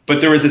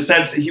 but there was a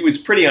sense that he was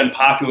pretty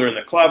unpopular in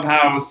the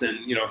clubhouse and,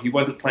 he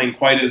wasn't playing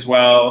quite as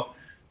well.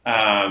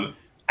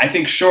 I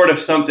think short of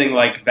something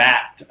like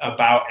that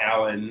about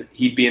Allen,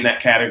 he'd be in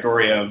that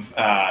category of,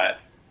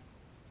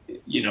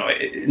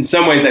 in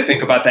some ways I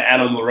think about the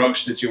Adam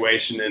LaRoche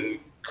situation, and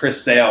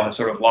Chris Sale has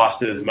sort of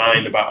lost his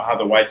mind about how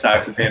the White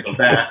Sox have handled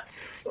that.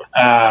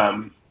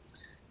 And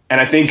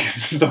I think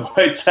the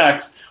White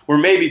Sox were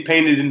maybe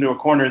painted into a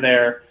corner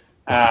there.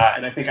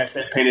 And I think I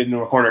said painted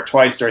into a corner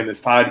twice during this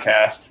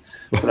podcast.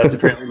 So that's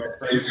apparently my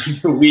phrase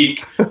of the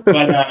week.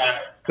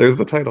 But there's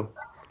the title.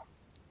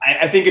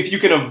 I think if you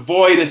can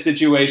avoid a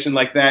situation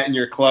like that in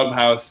your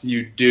clubhouse,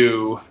 you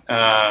do.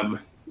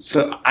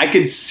 So I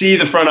could see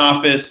the front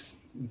office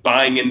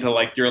buying into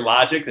like your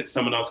logic that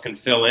someone else can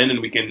fill in and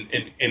we can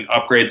and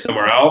upgrade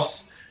somewhere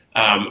else.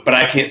 But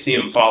I can't see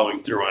him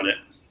following through on it.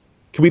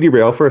 Can we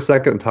derail for a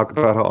second and talk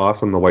about how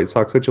awesome the White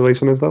Sox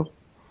situation is, though?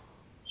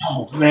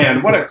 Oh,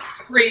 man, what a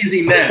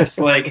crazy mess.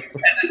 Like,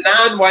 as a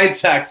non-White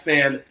Sox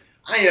fan,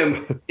 I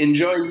am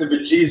enjoying the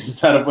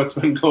bejesus out of what's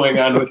been going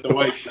on with the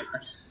White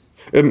Sox.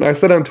 And I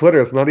said on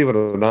Twitter, it's not even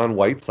a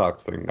non-White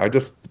Sox thing. I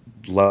just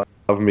love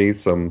me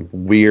some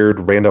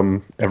weird,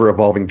 random,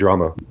 ever-evolving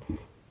drama.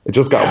 It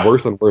just got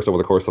worse and worse over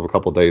the course of a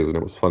couple of days, and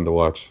it was fun to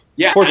watch.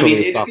 Yeah,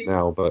 fortunately, it stopped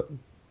now, but...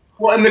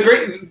 Well, and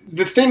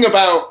the thing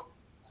about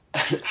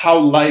how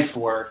life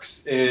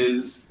works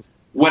is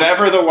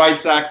whatever the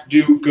White Sox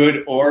do,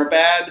 good or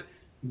bad,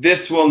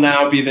 this will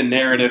now be the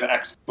narrative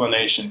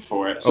explanation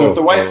for it. So if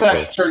the White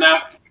Sox turn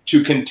out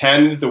to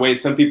contend the way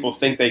some people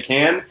think they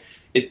can,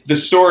 the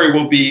story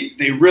will be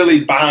they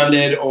really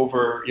bonded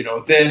over,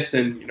 this,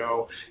 and,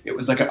 it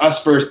was like an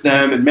us versus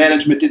them, and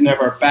management didn't have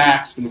our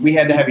backs, and we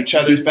had to have each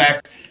other's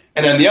backs.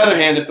 And on the other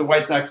hand, if the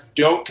White Sox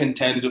don't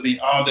contend, it'll be,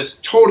 this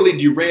totally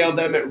derailed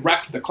them. It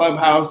wrecked the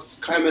clubhouse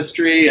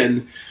chemistry.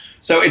 And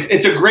so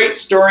it's a great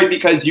story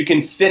because you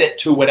can fit it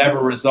to whatever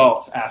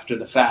results after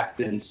the fact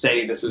and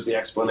say this is the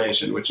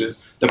explanation, which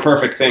is the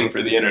perfect thing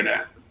for the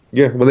internet.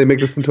 Yeah, when they make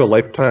this into a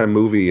Lifetime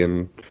movie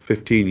in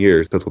 15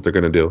 years, that's what they're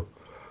going to do.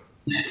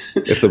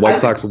 If the White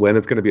Sox win,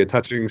 it's going to be a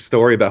touching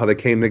story about how they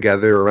came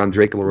together around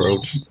Drake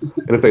LaRoche.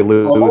 And if they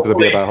lose, it'll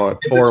be about how it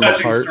tore them apart. It's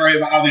a touching story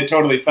about how they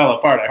totally fell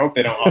apart. I hope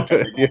they don't all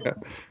come together.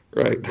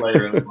 Yeah, right.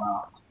 Later as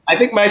well. I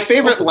think my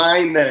favorite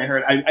line that I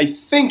heard, I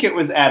think it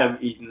was Adam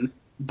Eaton,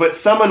 but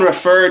someone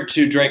referred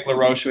to Drake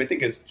LaRoche, who I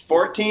think is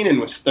 14 and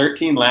was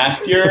 13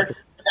 last year,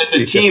 as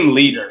a team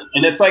leader.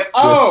 And it's like,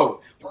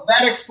 well,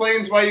 that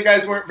explains why you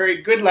guys weren't very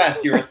good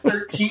last year. A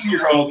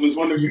 13-year-old was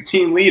one of your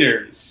team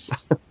leaders.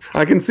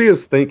 I can see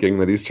his thinking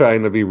that he's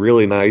trying to be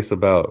really nice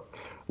about,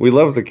 we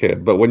love the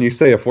kid, but when you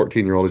say a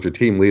 14-year-old is your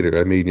team leader,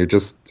 I mean, you're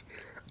just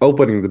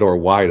opening the door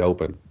wide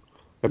open.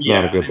 That's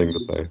not a good thing to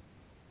say.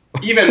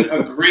 Even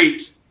a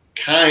great,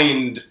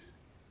 kind,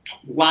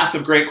 lots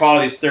of great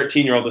qualities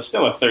 13-year-old is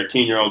still a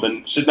 13-year-old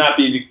and should not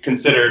be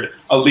considered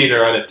a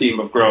leader on a team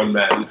of grown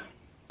men.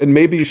 And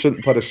maybe you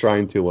shouldn't put a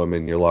shrine to him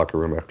in your locker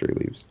room after he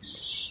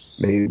leaves.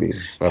 Maybe.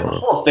 I don't know. The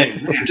whole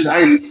thing.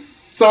 I'm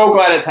so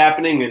glad it's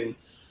happening and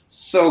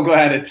so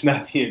glad it's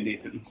not the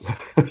Indians.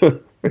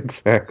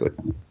 Exactly.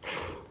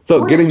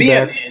 So getting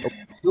back,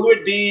 who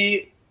would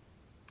be?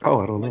 Oh,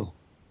 I don't know.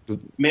 I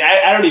mean,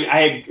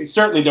 I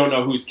certainly don't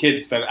know whose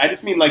kids, but I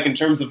just mean like in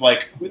terms of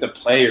like who the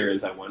player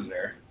is. I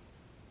wonder.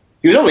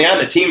 He was only on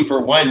the team for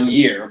 1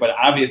 year, but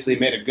obviously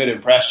made a good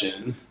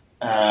impression.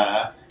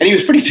 And he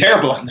was pretty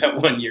terrible on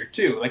that 1 year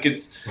too. Like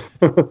it's.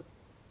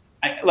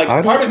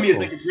 Part of me is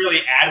like it's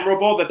really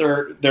admirable that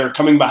they're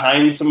coming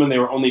behind someone they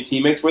were only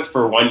teammates with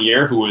for 1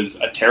 year who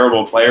was a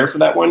terrible player for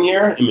that 1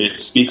 year. I mean,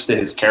 it speaks to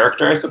his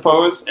character, I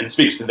suppose, and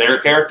speaks to their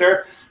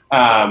character.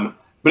 But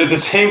at the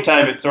same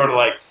time, it's sort of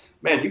like,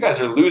 man, you guys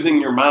are losing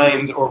your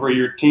minds over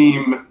your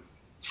team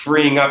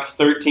freeing up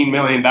 $13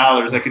 million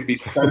that could be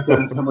spent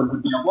on someone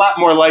who'd be a lot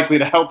more likely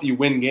to help you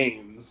win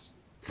games.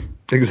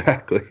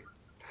 Exactly.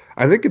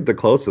 I think the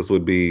closest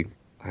would be,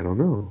 I don't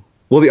know.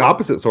 Well, the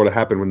opposite sort of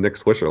happened when Nick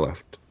Swisher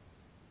left.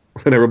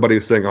 And everybody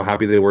was saying how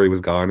happy they were he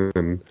was gone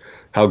and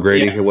how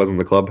great he was in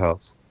the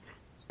clubhouse.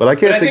 But I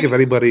can't think of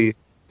anybody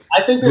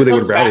who they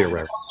would rally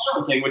around.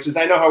 Thing, which is,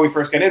 I know how we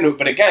first got into it,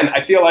 but again, I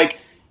feel like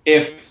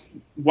if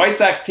White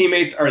Sox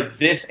teammates are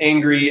this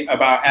angry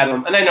about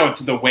Adam, and I know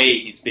it's the way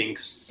he's being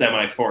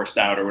semi-forced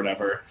out or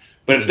whatever,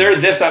 but if they're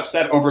this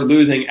upset over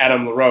losing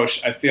Adam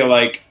LaRoche, I feel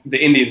like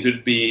the Indians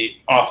would be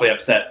awfully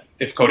upset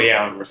if Cody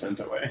Allen were sent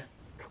away.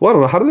 Well, I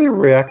don't know. How do they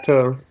react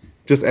to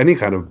just any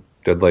kind of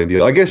deadline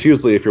deal? I guess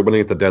usually if you're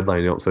winning at the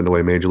deadline, you don't send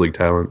away major league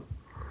talent.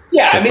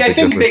 Yeah, I mean, I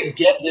think they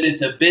get that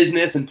it's a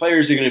business and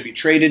players are going to be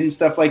traded and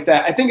stuff like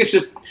that. I think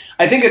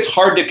it's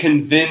hard to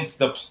convince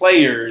the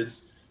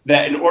players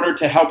that in order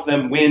to help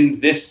them win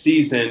this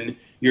season,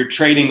 you're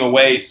trading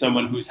away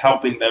someone who's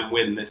helping them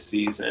win this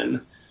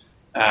season.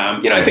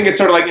 I think it's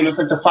sort of like, it's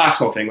like the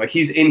Foxhole thing. Like,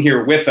 he's in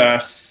here with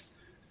us,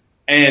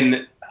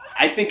 and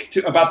I think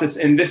about this,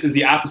 and this is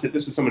the opposite.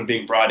 This was someone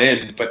being brought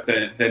in, but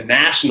the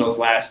Nationals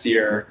last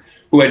year,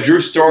 who had Drew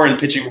Storen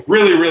pitching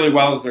really, really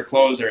well as their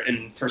closer,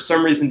 and for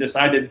some reason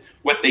decided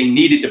what they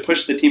needed to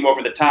push the team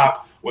over the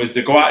top was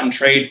to go out and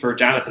trade for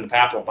Jonathan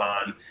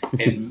Papelbon.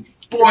 And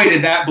boy,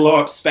 did that blow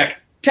up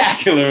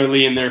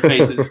spectacularly in their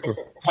faces.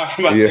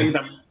 Talking about things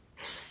that are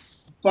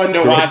fun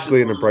to watch.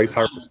 In a Bryce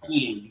Harper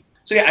team.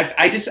 So yeah,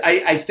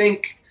 I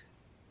think,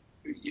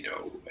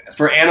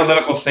 for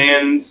analytical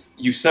fans,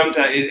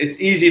 sometimes it's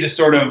easy to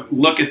sort of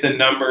look at the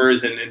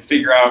numbers and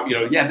figure out,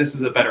 this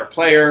is a better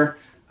player.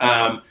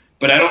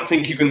 But I don't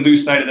think you can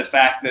lose sight of the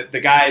fact that the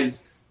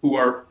guys who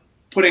are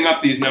putting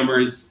up these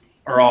numbers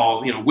are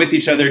all, with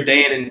each other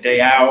day in and day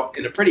out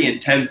in a pretty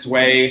intense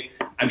way.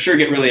 I'm sure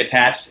get really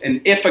attached. And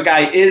if a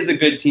guy is a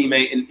good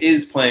teammate and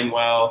is playing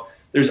well,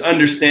 there's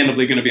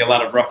understandably going to be a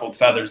lot of ruffled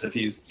feathers if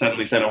he's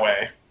suddenly sent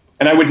away.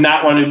 And I would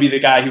not want to be the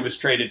guy he was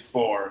traded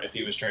for if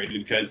he was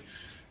traded, because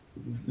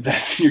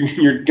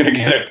you're going to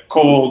get a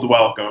cold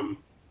welcome.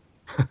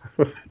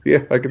 Yeah,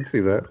 I can see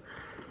that.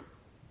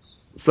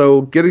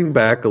 So getting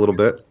back a little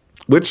bit,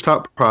 which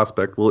top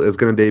prospect is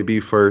going to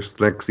debut first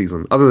next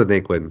season, other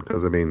than Naquin?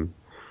 Because, I mean,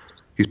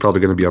 he's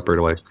probably going to be up right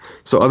away.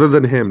 So other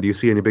than him, do you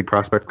see any big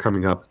prospects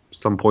coming up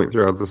some point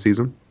throughout the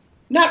season?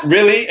 Not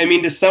really. I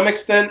mean, to some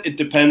extent, it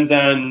depends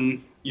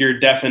on your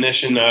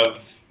definition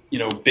of,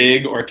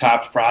 big or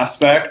top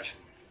prospect.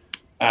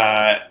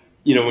 When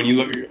you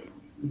look at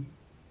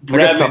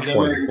Bradley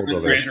Zimmer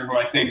and Frazier, who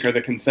I think are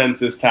the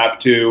consensus top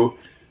two,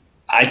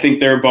 I think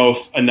they're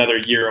both another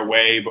year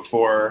away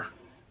before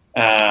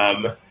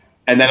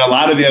and then a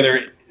lot of the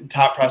other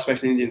top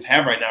prospects the Indians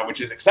have right now,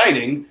 which is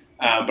exciting,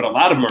 but a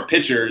lot of them are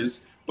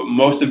pitchers, but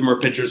most of them are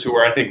pitchers who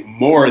are, I think,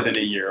 more than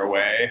a year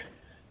away.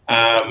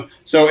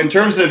 So in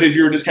terms of if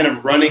you were just kind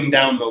of running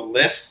down the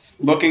list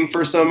looking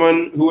for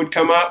someone who would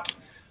come up,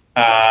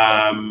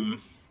 I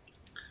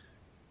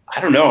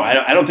don't know.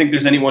 I don't think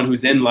there's anyone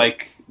who's in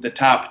like the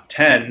top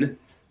 10.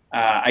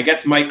 I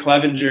guess Mike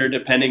Clevenger,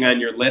 depending on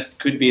your list,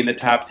 could be in the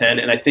top 10.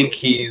 And I think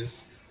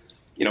he's,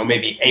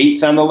 maybe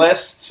 8th on the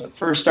list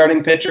for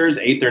starting pitchers,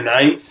 8th or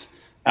 9th.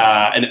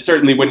 And it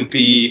certainly wouldn't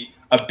be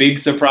a big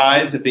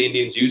surprise if the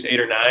Indians use 8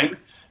 or 9.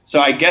 So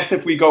I guess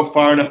if we go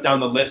far enough down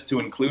the list to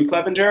include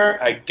Clevenger,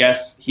 I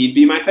guess he'd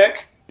be my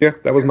pick. Yeah,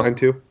 that was mine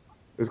too.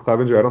 Is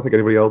Clevenger. I don't think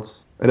anybody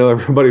else. I know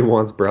everybody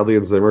wants Bradley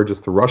and Zimmer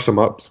just to rush them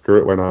up. Screw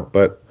it, why not?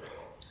 But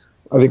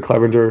I think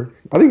Clevenger,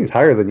 I think he's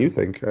higher than you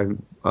think.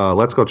 And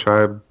Let's Go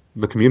Tribe,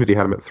 the community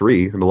had him at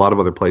 3, and a lot of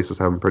other places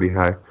have him pretty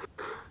high.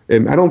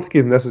 And I don't think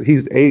he's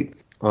 8th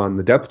on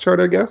the depth chart,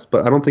 I guess,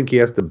 but I don't think he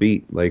has to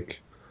beat, like,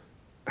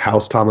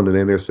 House, Tomlin, and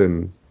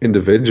Anderson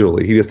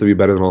individually. He has to be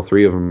better than all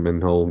 3 of them,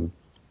 and he'll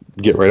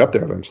get right up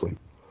there eventually.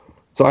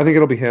 So I think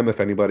it'll be him, if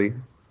anybody.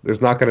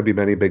 There's not going to be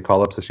many big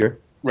call-ups this year.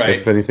 Right.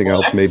 If anything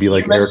else, maybe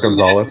like Eric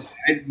Gonzalez.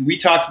 We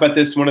talked about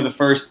this one of the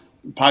first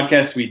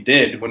podcasts we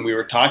did when we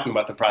were talking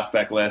about the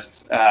prospect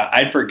lists.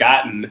 I'd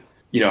forgotten,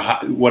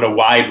 what a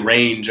wide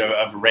range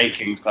of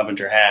rankings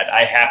Clevenger had.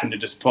 I happened to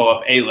just pull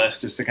up a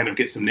list just to kind of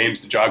get some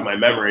names to jog my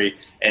memory.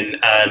 And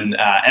on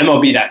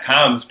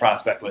MLB.com's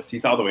prospect list,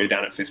 he's all the way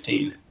down at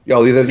 15.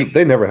 Yeah,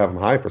 they never have him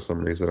high for some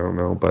reason. I don't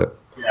know, but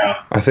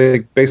yeah. I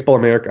think Baseball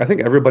America. I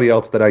think everybody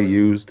else that I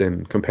used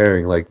in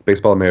comparing, like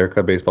Baseball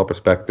America, Baseball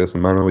Prospectus,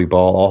 and Minor League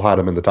Ball, all had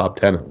him in the top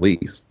 10 at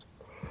least.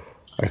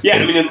 And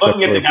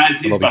looking at the guys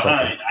he's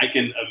behind, I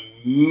can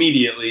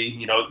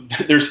immediately,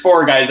 there's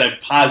 4 guys I'm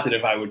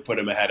positive I would put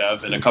him ahead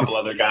of, and a couple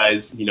other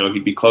guys,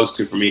 he'd be close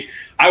to for me.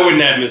 I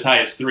wouldn't have him as high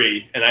as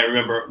 3, and I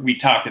remember we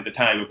talked at the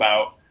time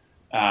about,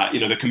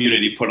 the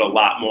community put a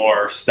lot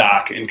more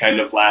stock in kind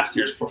of last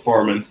year's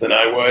performance than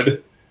I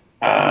would.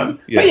 But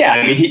yeah,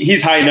 I mean,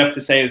 he's high enough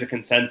to say as a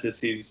consensus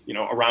he's,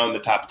 around the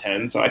top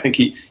 10. So I think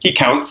he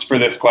counts for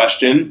this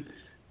question.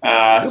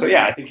 So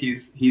yeah, I think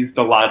he's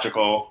the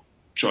logical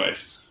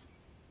choice.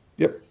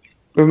 Yep.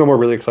 There's no more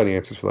really exciting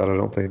answers for that, I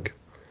don't think.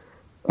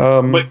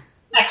 But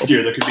next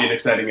year there could be an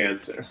exciting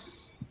answer.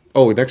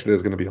 Oh, next year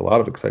there's going to be a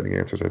lot of exciting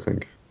answers, I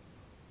think.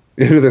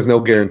 There's no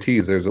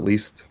guarantees. There's at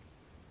least,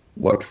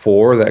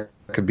 4 that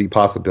could be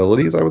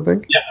possibilities, I would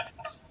think. Yeah.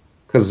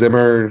 Because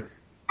Zimmer,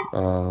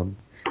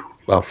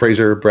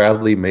 Frazier,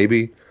 Bradley,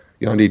 maybe,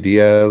 Yandy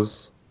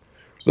Diaz.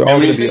 They're all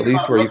going to be at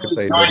least where you could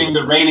say. Joining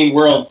the reigning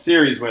World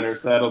Series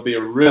winners, that'll be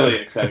a really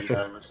exciting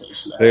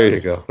conversation. There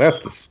you go. That's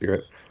the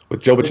spirit.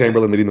 With Joba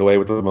Chamberlain leading the way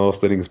with the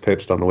most innings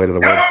pitched on the way to the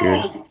World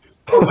Series.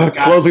 Oh my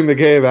God. Closing the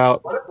game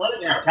out. What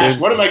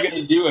am I going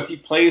to do if he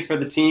plays for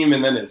the team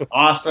and then is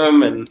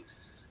awesome and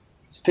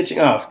he's pitching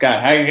off?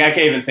 God, I can't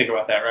even think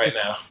about that right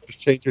now.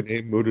 Just change your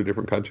name, move to a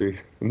different country,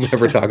 and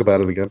never talk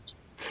about it again.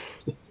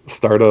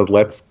 Start a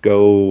Let's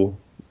Go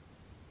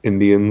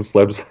Indians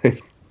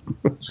website.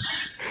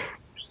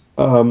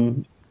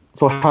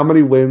 So how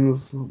many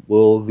wins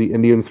will the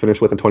Indians finish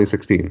with in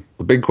 2016?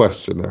 The big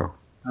question now.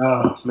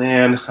 Oh,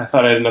 man. I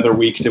thought I had another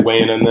week to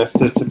weigh in on this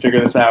to figure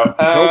this out.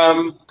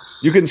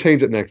 You can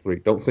change it next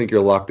week. Don't think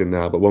you're locked in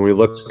now. But when we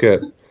look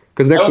at –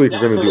 because next week we're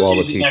going to do all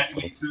the teams. Next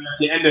week. So at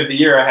the end of the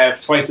year, I have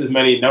twice as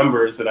many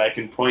numbers that I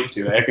can point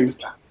to. I can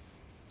just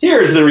 –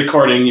 here's the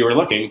recording you were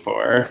looking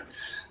for.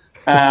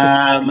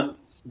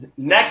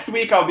 Next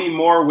week, I'll be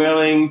more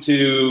willing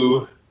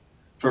to,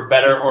 for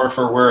better or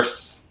for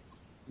worse,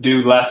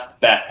 do less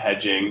bet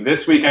hedging.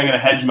 This week, I'm going to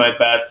hedge my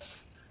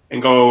bets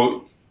and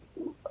go –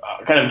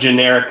 kind of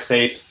generic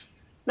safe,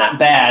 not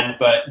bad,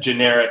 but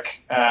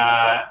generic.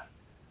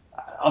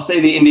 I'll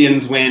say the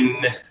Indians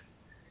win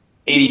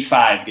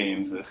 85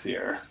 games this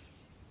year.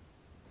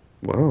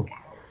 Wow.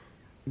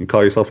 You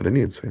call yourself an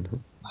Indians fan,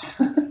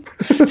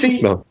 huh?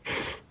 See, no,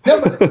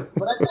 but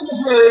what I think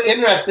is really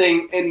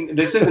interesting, and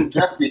this isn't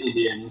just the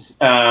Indians,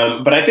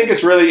 but I think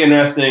it's really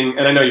interesting,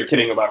 and I know you're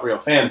kidding about real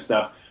fan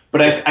stuff,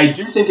 but I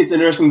do think it's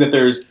interesting that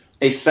there's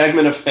a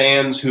segment of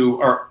fans who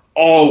are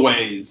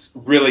always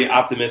really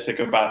optimistic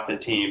about the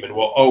team and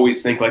will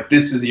always think like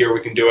this is the year we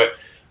can do it.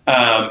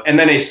 And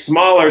then a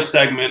smaller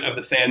segment of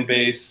the fan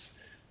base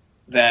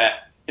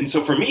and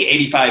so for me,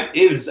 85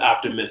 is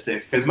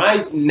optimistic because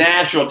my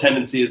natural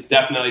tendency is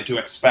definitely to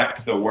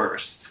expect the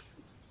worst.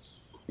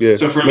 Yeah.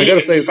 So for me,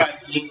 85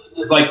 games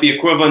is like the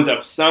equivalent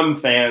of some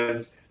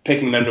fans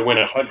picking them to win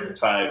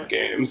 105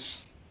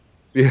 games.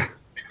 Yeah.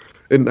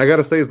 And I got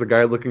to say, as the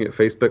guy looking at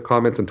Facebook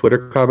comments and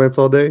Twitter comments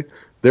all day,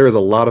 there is a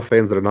lot of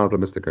fans that are not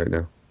optimistic right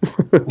now.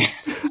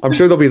 I'm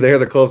sure they'll be there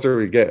the closer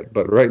we get,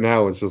 but right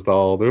now it's just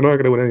all, they're not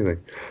going to win anything.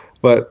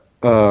 But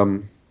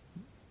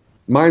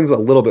mine's a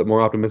little bit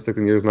more optimistic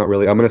than yours, not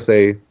really. I'm going to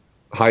say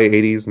high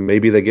 80s,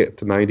 maybe they get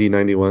to 90,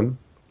 91.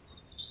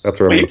 That's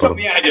where I'm going to put them.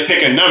 You had to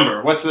pick a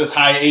number. What's this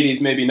high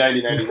 80s, maybe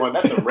 90, 91?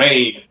 That's a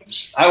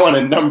range. I want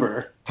a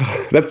number.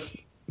 That's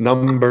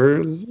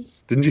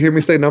numbers. Didn't you hear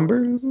me say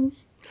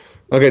numbers?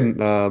 Okay,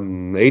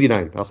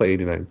 89. I'll say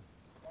 89.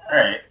 All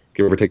right.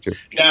 give or take 2.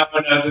 Now,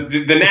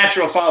 the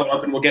natural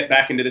follow-up, and we'll get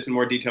back into this in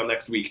more detail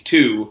next week,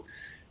 too.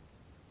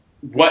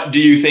 What do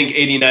you think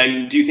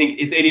 89 – do you think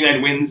 – is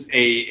 89 wins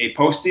a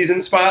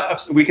postseason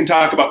spot? We can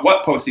talk about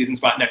what postseason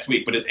spot next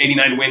week, but is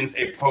 89 wins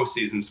a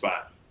postseason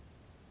spot?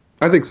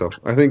 I think so.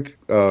 I think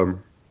all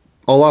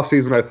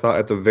offseason I thought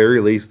at the very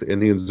least the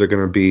Indians are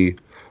going to be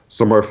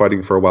somewhere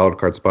fighting for a wild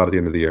card spot at the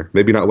end of the year.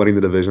 Maybe not winning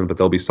the division, but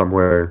they'll be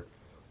somewhere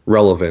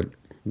relevant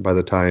by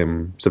the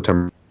time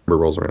September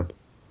rolls around.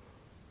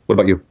 What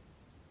about you?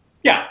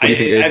 Yeah, I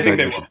think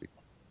they will.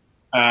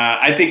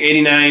 I think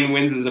 89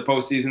 wins is a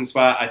postseason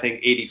spot. I think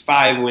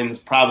 85 wins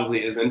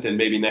probably isn't, and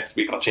maybe next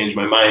week I'll change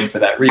my mind for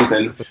that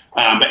reason.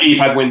 But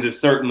 85 wins is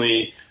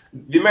certainly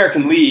 – the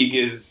American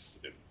League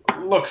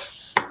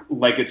looks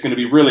like it's going to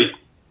be really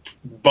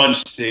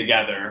bunched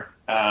together.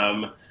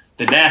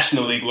 The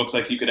National League looks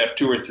like you could have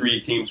 2 or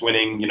 3 teams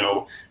winning,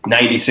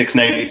 96,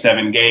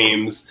 97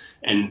 games,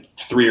 and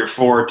 3 or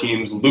 4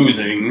 teams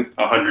losing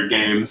 100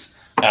 games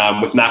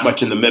with not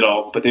much in the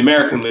middle. But the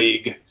American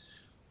League –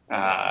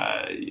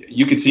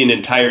 you could see an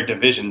entire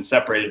division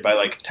separated by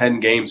like 10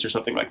 games or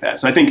something like that.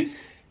 So I think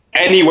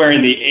anywhere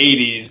in the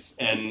 80s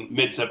and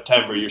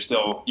mid-September, you're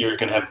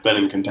going to have been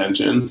in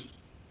contention.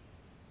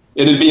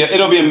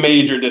 It'll be a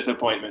major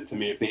disappointment to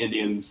me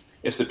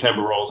if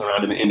September rolls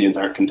around and the Indians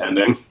aren't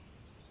contending.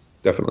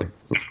 Definitely,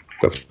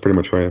 that's pretty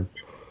much where I am.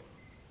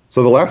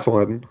 So the last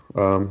one,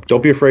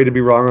 don't be afraid to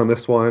be wrong on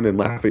this one and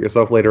laugh at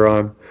yourself later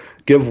on.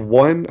 Give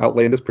one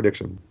outlandish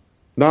prediction,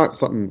 not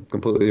something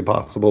completely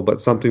impossible,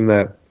 but something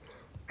that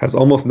has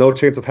almost no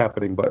chance of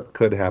happening, but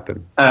could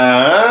happen.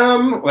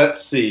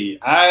 Let's see.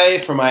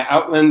 For my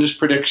outlandish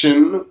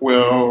prediction,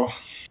 will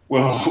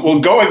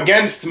go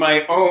against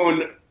my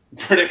own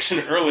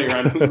prediction earlier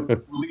on who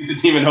will lead the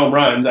team in home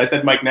runs. I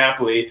said Mike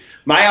Napoli.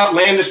 My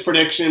outlandish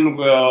prediction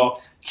will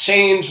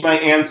change my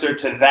answer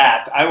to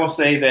that. I will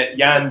say that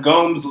Yan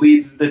Gomes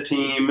leads the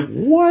team.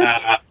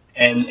 What?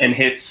 And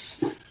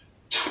hits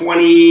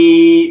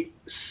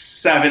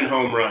 27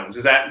 home runs.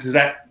 Does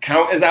that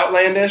count as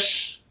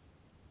outlandish?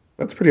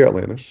 That's pretty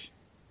outlandish.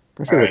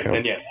 I say that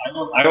counts. Yes,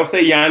 I will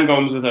say Yan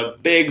Gomes with a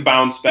big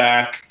bounce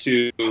back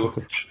to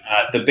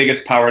the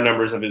biggest power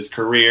numbers of his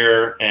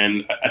career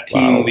and a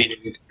team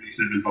leading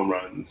 27 home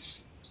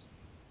runs.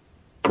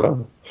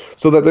 Wow.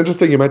 So that's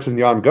interesting you mentioned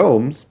Yan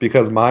Gomes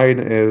because mine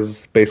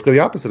is basically the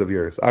opposite of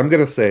yours. I'm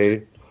going to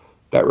say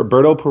that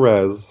Roberto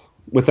Perez,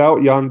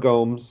 without Yan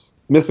Gomes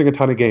missing a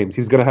ton of games,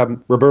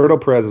 Roberto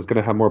Perez is going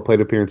to have more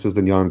plate appearances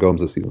than Yan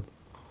Gomes this season.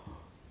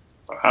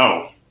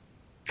 Wow.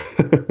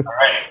 All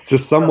right.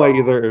 Just some way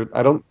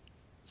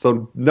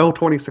so no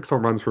 26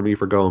 home runs for me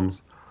for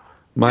Gomes.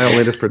 My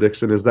latest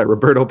prediction is that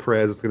Roberto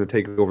Perez is going to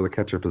take over the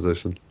catcher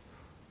position.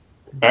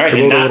 All right,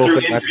 and not through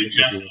injury,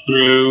 just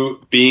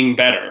through being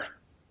better.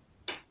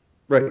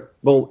 Right.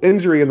 Well,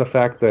 injury and the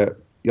fact that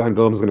Yan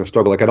Gomes is going to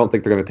struggle. I don't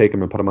think they're going to take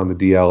him and put him on the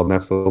DL, and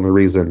that's the only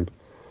reason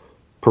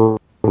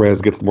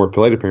Perez gets more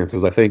plate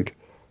appearances. I think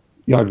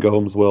Yan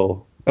Gomes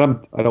will.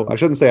 And I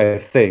shouldn't say I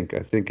think. I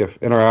think if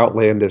in our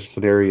outlandish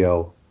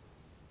scenario,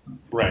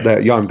 right,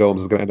 that Yan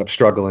Gomes is going to end up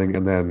struggling,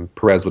 and then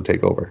Perez would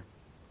take over.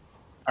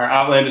 Our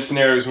outlandish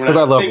scenarios, we're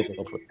not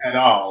thinking at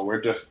all.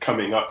 We're just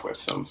coming up with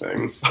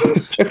something.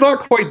 It's not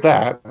quite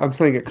that. I'm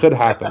saying it could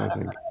happen, I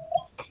think.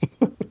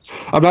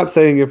 I'm not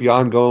saying if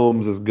Yan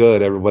Gomes is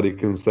good, everybody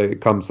can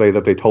come say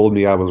that they told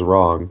me I was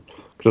wrong.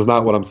 Because that's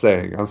not what I'm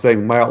saying. I'm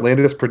saying my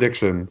outlandish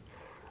prediction,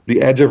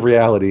 the edge of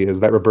reality,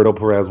 is that Roberto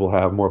Perez will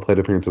have more plate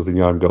appearances than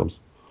Yan Gomes.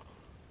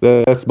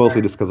 That's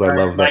mostly just because I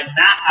love that. My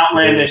not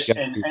outlandish in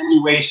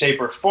any way, shape,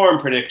 or form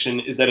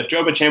prediction is that if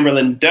Joba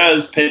Chamberlain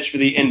does pitch for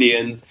the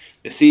Indians,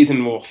 the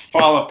season will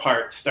fall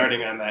apart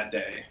starting on that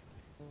day.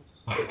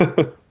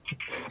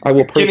 I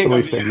will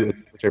personally send you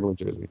a Chamberlain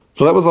jersey.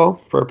 So that was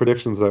all for our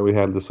predictions that we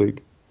had this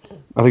week.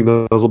 I think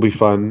those will be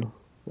fun.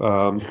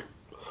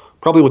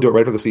 Probably we'll do it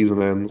right after the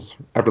season ends,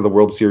 after the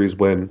World Series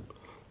win.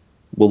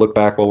 We'll look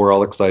back while we're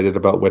all excited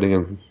about winning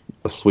and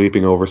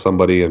sweeping over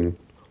somebody and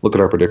look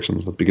at our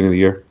predictions at the beginning of the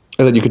year.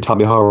 And then you can tell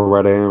me how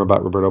right I am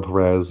about Roberto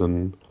Perez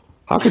and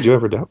how could you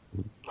ever doubt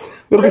me?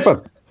 It'll be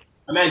fun.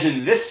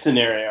 Imagine this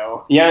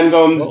scenario. Yan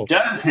Gomes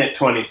does hit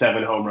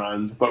 27 home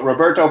runs, but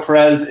Roberto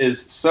Perez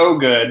is so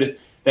good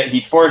that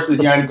he forces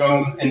Yan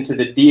Gomes into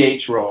the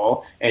DH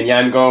role, and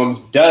Yan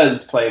Gomes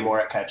does play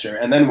more at catcher,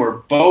 and then we're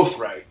both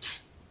right.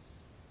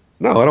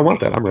 No, I don't want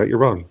that. I'm right. You're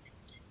wrong.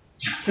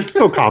 There's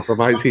no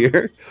compromise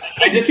here.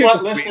 I just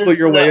want listeners to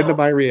your way into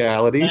my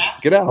reality.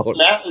 Get out.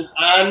 Matt is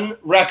on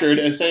record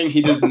as saying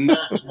he does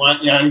not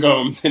want Yan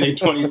Gomes hitting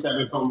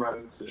 27 home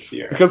runs this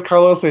year. Because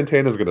Carlos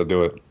Santana is going to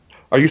do it.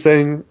 Are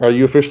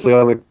you officially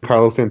on the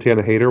Carlos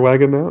Santana hater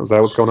wagon now? Is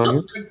that what's going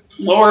on here?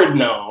 Lord,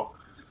 no.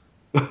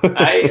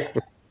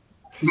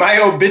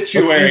 My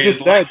obituary. You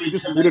just said you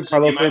just booted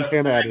Carlos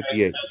Santana out of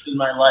the in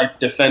my life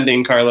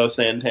defending Carlos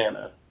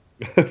Santana.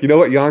 You know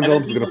what? Yan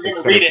Gomes is going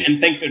to read it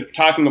and think they're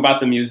talking about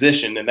the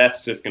musician, and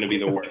that's just going to be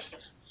the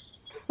worst.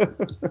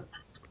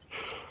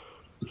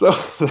 So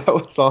that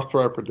was all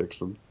for our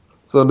prediction.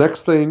 So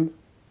next thing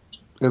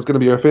is going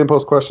to be our fan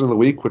post question of the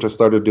week, which I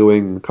started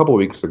doing a couple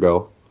weeks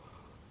ago.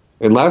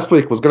 And last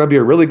week was going to be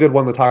a really good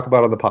one to talk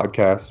about on the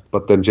podcast,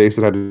 but then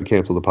Jason had to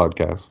cancel the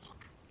podcast.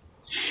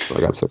 So I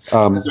got sick.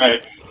 That's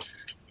right.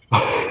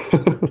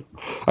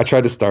 I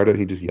tried to start it.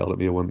 He just yelled at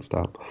me. It wouldn't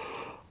stop.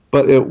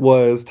 But it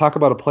was talk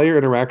about a player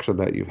interaction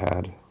that you've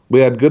had. We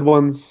had good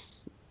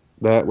ones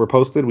that were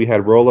posted. We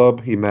had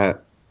Rolub. He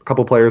met a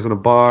couple players in a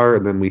bar.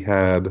 And then we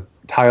had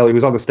Tyler, who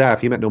was on the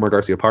staff. He met Nomar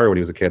Garcia-Parra when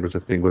he was a kid, which I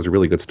think was a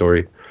really good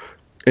story.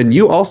 And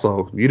you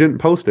didn't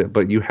post it,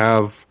 but you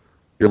have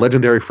your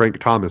legendary Frank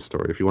Thomas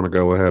story, if you want to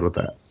go ahead with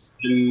that.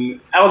 And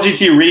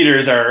LGT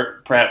readers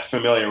are perhaps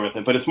familiar with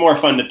it, but it's more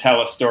fun to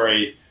tell a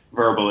story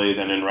verbally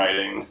than in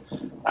writing.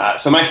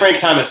 So my Frank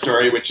Thomas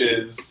story, which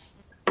is,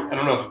 I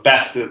don't know if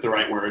best is the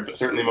right word, but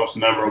certainly most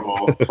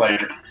memorable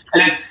player.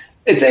 And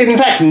it's in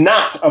fact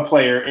not a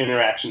player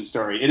interaction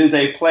story. It is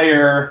a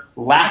player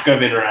lack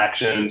of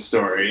interaction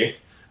story.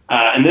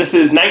 And this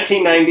is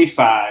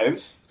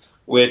 1995,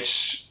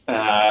 which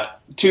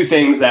two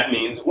things that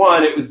means.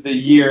 One, it was the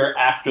year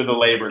after the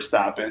labor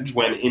stoppage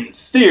when, in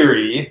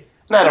theory,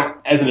 and I don't,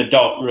 as an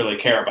adult, really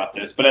care about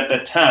this, but at the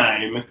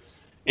time,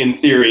 in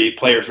theory,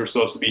 players were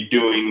supposed to be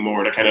doing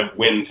more to kind of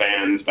win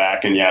fans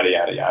back and yada,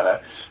 yada,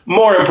 yada.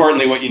 More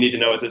importantly, what you need to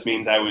know is this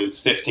means I was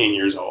 15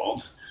 years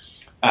old.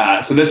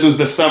 So this was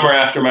the summer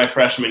after my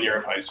freshman year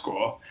of high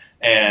school.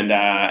 And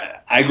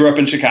I grew up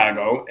in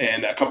Chicago,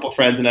 and a couple of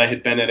friends and I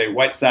had been at a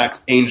White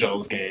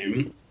Sox-Angels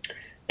game.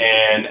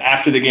 And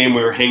after the game,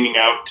 we were hanging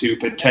out to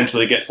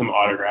potentially get some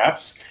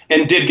autographs,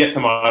 and did get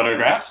some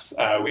autographs.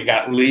 We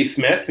got Lee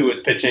Smith, who was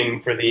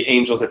pitching for the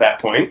Angels at that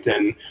point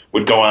and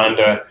would go on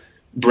to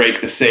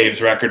break the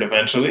saves record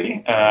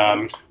eventually.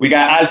 We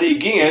got Ozzie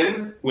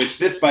Guillen, which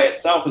this by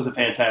itself is a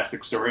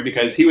fantastic story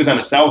because he was on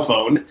a cell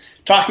phone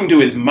talking to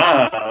his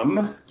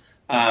mom,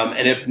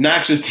 and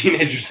obnoxious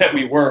teenagers that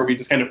we were, we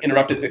just kind of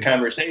interrupted the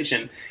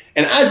conversation.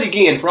 And Ozzie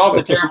Guillen, for all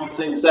the terrible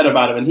things said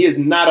about him, and he is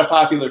not a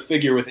popular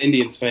figure with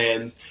Indians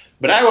fans,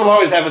 but I will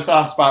always have a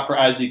soft spot for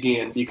Ozzie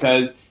Guillen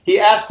because he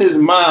asked his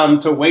mom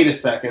to wait a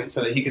second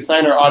so that he could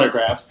sign her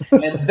autographs,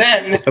 and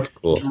then That's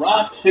cool.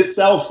 Dropped his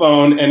cell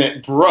phone and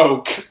it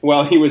broke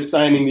while he was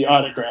signing the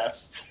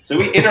autographs. So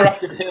we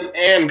interrupted him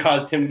and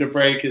caused him to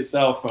break his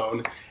cell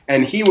phone,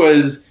 and he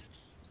was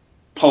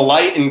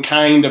polite and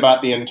kind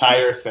about the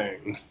entire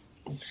thing.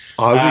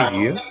 Ozzie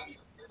Guillen?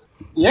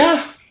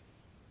 Yeah.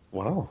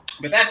 Wow.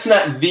 But that's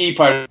not the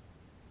part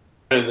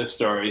of the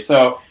story.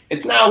 So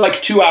it's now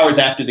like 2 hours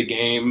after the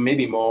game,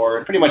 maybe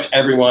more. Pretty much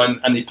everyone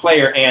on the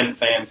player and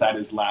fan side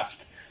is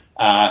left.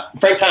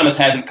 Frank Thomas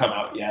hasn't come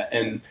out yet,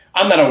 and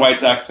I'm not a White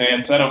Sox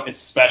fan, so I don't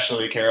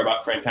especially care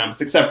about Frank Thomas,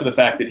 except for the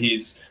fact that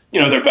he's,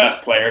 their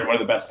best player and one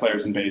of the best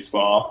players in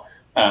baseball.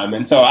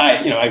 And so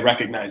I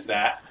recognize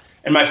that.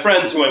 And my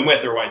friends who I'm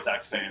with are White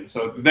Sox fans,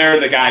 so they're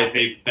the guy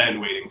they've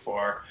been waiting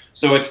for.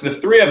 So it's the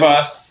three of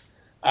us,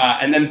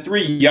 and then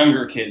three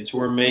younger kids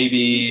who are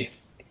maybe,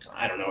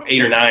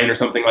 8 or 9 or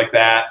something like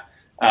that,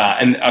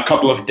 and a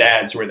couple of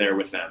dads who are there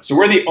with them. So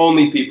we're the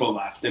only people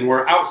left, and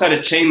we're outside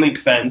a chain link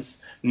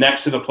fence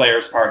next to the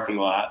players' parking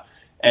lot.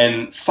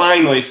 And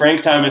finally,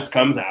 Frank Thomas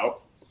comes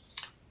out,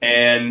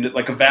 and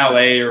like a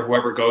valet or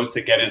whoever goes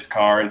to get his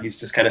car, and he's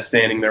just kind of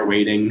standing there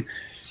waiting.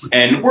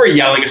 And we're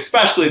yelling,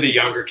 especially the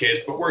younger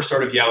kids, but we're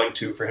sort of yelling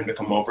too for him to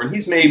come over. And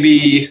he's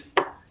maybe,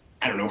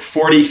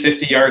 40,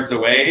 50 yards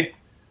away.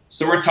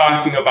 So we're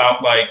talking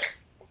about like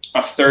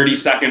a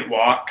 30-second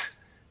walk.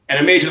 And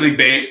a Major League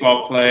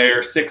Baseball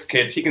player, 6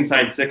 kids, he can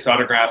sign 6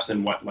 autographs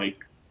in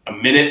a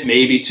minute,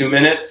 maybe 2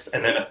 minutes,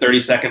 and then a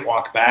 30-second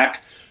walk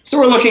back. So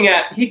we're looking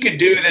at, he could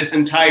do this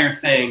entire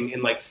thing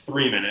in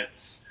 3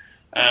 minutes.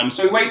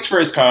 So he waits for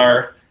his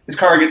car. His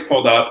car gets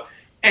pulled up.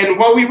 And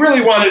while we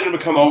really wanted him to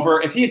come over,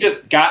 if he had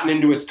just gotten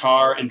into his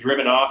car and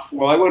driven off,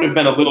 well, I would have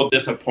been a little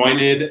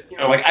disappointed.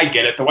 I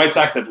get it. The White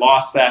Sox had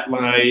lost that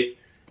night,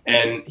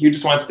 and he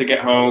just wants to get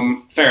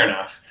home. Fair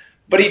enough.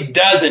 But he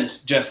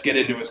doesn't just get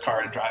into his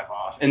car and drive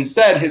off.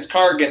 Instead, his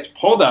car gets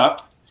pulled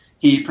up.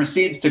 He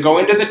proceeds to go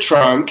into the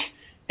trunk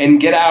and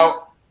get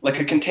out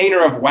like a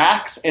container of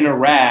wax and a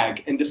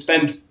rag and to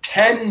spend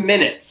 10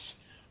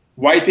 minutes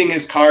wiping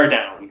his car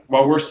down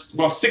while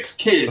 6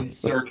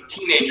 kids or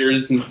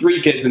teenagers and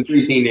 3 kids and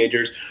 3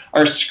 teenagers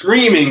are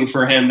screaming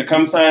for him to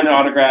come sign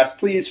autographs.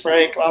 Please,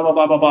 Frank, blah, blah,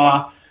 blah, blah,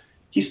 blah.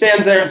 He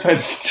stands there and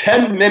spends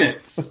 10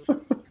 minutes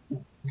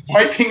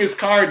wiping his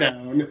car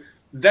down,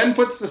 then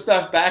puts the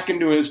stuff back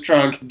into his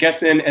trunk,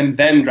 gets in, and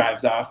then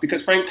drives off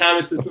because Frank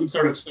Thomas is some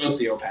sort of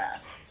sociopath.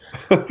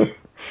 Well,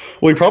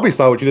 he probably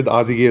saw what you did to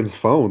Ozzie Guillen's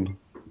phone.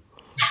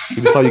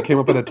 He just saw you came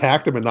up and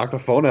attacked him and knocked the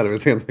phone out of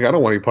his hands. Like, I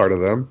don't want any part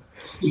of them.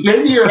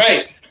 Maybe you're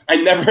right. I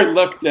never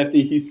looked at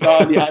he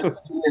saw the Ozzie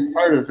Guillen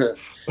part of it.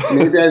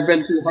 Maybe I've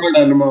been too hard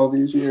on him all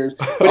these years.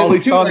 But all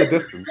he saw in the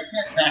distance. I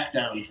can't back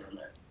down from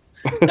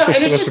it. No,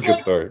 and it's That's just a good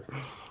story.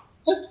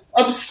 That's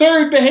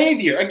absurd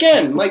behavior.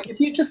 Again, if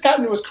he had just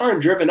gotten into his car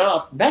and driven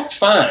off, that's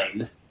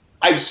fine.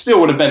 I still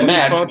would have been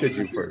mad. And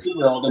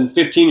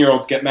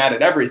 15-year-olds get mad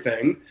at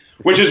everything,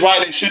 which is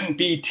why they shouldn't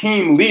be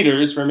team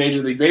leaders for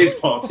Major League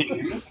Baseball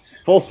teams.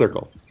 Full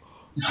circle.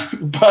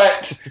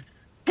 But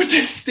But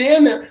to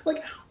stand there,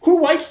 like, who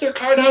wipes their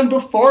car down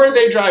before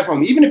they drive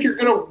home? Even if you're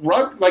going to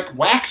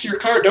wax your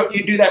car, don't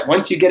you do that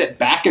once you get it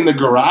back in the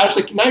garage?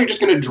 Like, now you're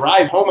just going to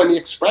drive home on the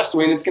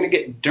expressway and it's going to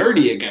get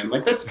dirty again.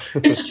 Like, it's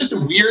just a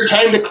weird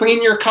time to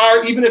clean your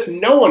car, even if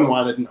no one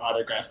wanted an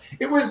autograph.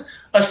 It was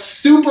a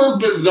super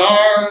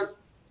bizarre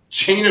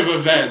chain of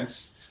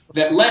events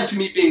that led to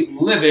me being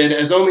livid,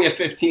 as only a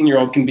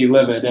 15-year-old can be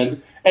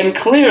livid. And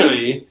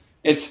clearly,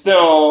 it's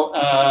still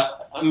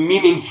a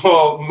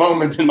meaningful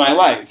moment in my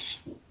life.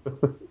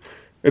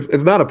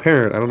 It's not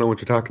apparent. I don't know what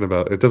you're talking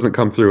about. It doesn't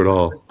come through at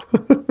all.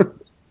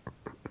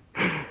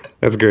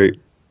 That's great.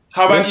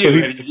 How about you?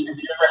 Have you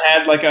ever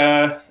had like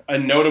a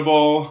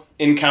notable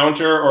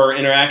encounter or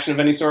interaction of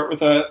any sort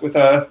with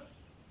a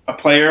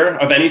player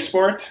of any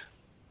sport?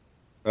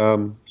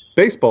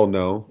 Baseball,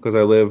 no, because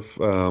I live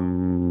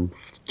 2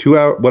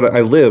 hours.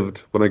 I lived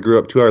when I grew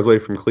up 2 hours away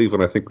from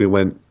Cleveland. I think we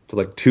went to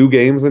like 2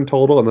 games in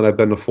total, and then I've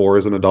been to 4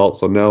 as an adult.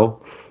 So no,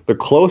 the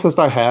closest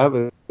I have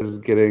is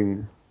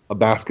getting a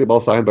basketball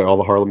signed by all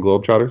the Harlem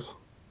Globetrotters.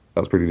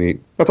 That was pretty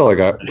neat. That's all I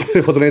got.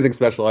 It wasn't anything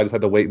special. I just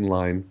had to wait in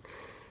line,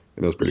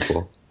 and it was pretty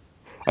cool.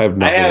 I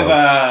have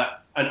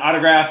an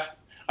autograph,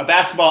 a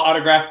basketball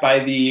autograph by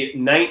the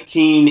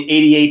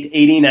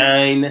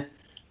 1988-89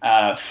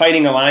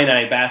 Fighting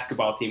Illini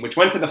basketball team, which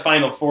went to the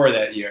Final Four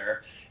that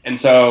year. And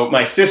so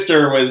my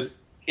sister was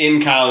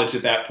in college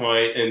at that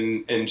point,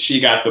 and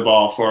she got the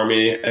ball for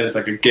me as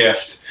like a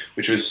gift,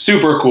 which was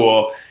super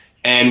cool.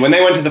 And when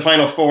they went to the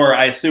Final Four,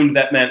 I assumed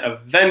that meant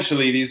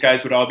eventually these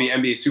guys would all be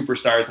NBA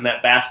superstars, and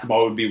that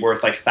basketball would be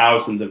worth like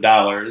thousands of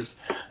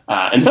dollars.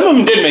 And some of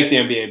them did make the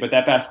NBA, but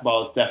that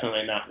basketball is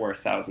definitely not worth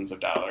thousands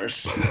of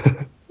dollars.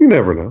 You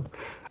never know.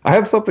 I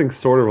have something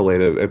sort of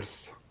related.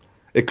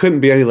 It couldn't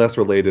be any less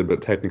related,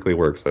 but technically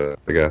works, I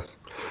guess.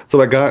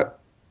 So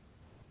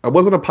I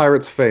wasn't a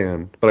Pirates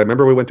fan, but I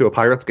remember we went to a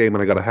Pirates game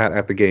and I got a hat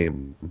at the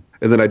game.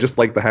 And then I just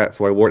liked the hat,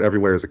 so I wore it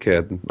everywhere as a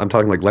kid. I'm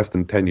talking like less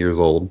than 10 years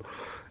old.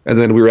 And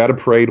then we were at a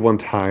parade one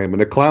time,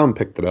 and a clown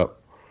picked it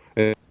up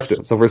and touched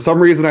it. So for some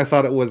reason, I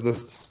thought it was the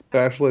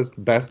specialist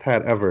best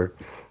hat ever.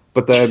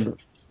 But then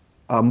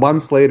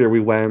months later, we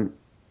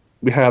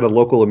had a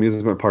local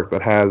amusement park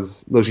that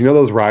has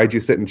those rides you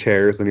sit in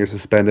chairs and you're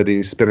suspended and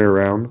you spin it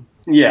around.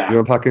 Yeah. You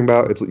know what I'm talking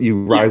about?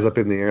 You rise up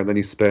in the air and then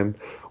you spin.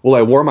 Well,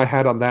 I wore my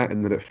hat on that,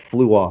 and then it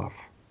flew off.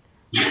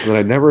 And then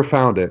I never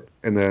found it,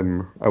 and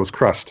then I was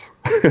crushed.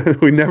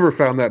 We never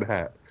found that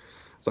hat.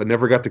 So I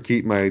never got to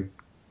keep my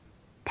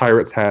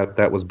Pirates hat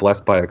that was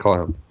blessed by a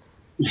clown.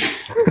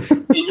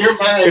 In your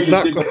mind,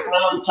 did the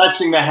clown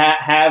touching the hat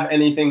have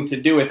anything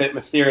to do with it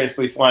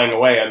mysteriously flying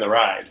away on the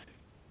ride?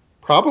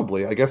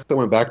 Probably. I guess it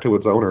went back to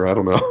its owner. I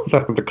don't know.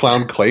 The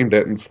clown claimed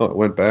it, and so it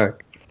went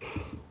back.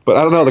 But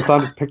I don't know. The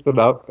clown just picked it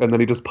up, and then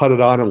he just put it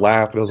on and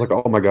laughed. And I was like,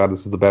 oh, my God,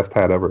 this is the best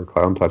hat ever. The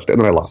clown touched it.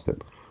 And then I lost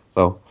it.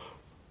 So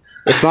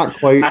it's not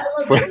quite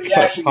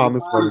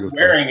Thomas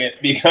wearing it,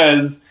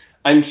 because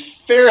I'm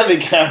fairly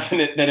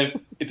confident that if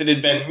it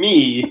had been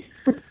me,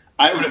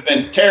 I would have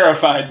been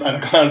terrified by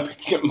the clown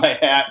picking up my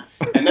hat,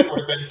 and then would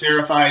have been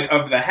terrified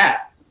of the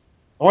hat.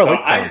 Oh, I like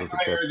I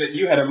admire that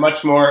you had a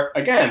much more,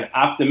 again,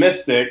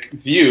 optimistic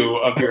view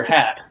of your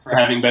hat for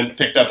having been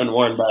picked up and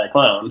worn by a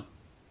clown.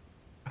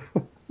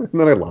 And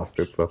then I lost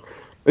it, so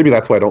maybe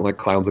that's why I don't like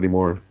clowns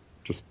anymore.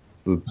 It's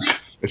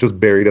just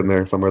buried in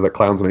there somewhere that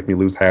clowns make me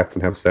lose hats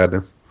and have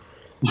sadness.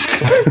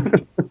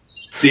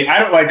 See, I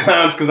don't like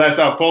clowns because I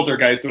saw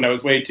Poltergeist when I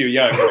was way too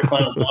young. The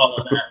clown ball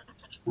and that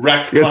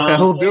wrecked clown.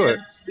 That'll do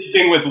it.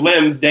 Sleeping with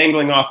limbs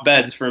dangling off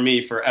beds for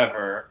me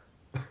forever.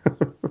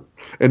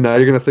 And now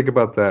you're going to think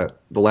about that.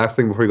 The last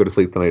thing before you go to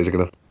sleep tonight is you're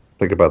going to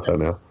think about that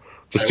now.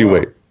 Just you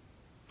wait.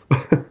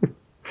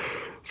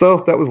 So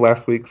that was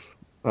last week's.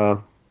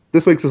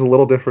 This week's is a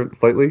little different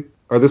slightly.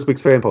 Or this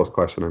week's fan post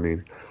question, I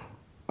mean.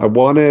 I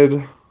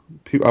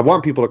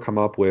want people to come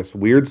up with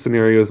weird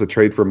scenarios to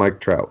trade for Mike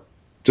Trout.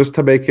 Just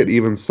to make it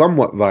even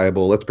somewhat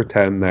viable, let's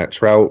pretend that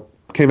Trout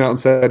came out and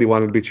said he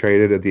wanted to be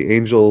traded, and the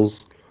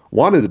Angels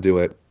wanted to do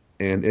it,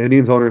 and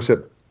Indians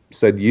ownership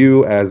said,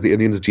 you, as the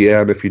Indians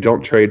GM, if you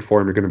don't trade for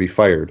him, you're going to be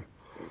fired.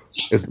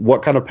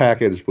 What kind of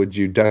package would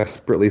you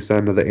desperately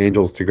send to the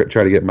Angels to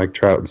try to get Mike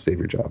Trout and save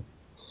your job?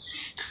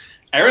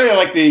 I really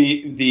like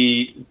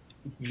the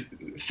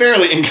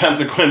fairly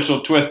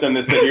inconsequential twist on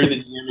this, that you're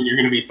the GM and you're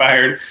going to be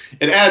fired.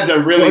 It adds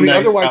a really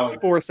nice otherwise element.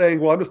 People were saying,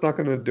 well, I'm just not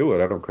going to do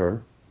it. I don't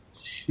care.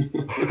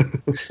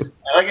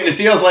 I like it. It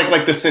feels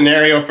like the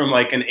scenario from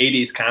like an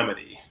 80s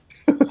comedy.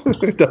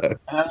 It does.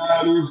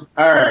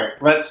 All right,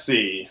 let's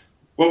see.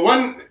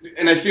 Well,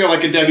 and I feel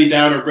like a Debbie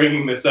Downer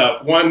bringing this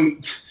up,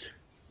 one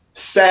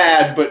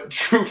sad but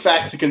true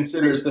fact to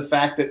consider is the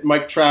fact that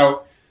Mike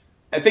Trout,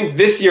 I think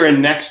this year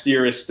and next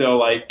year is still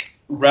like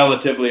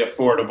relatively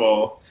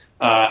affordable.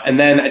 And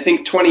then I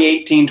think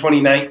 2018,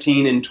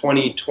 2019, and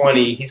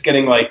 2020, he's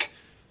getting like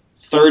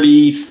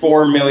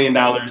 $34 million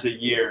a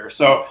year.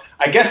 So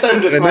I guess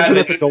I'm just glad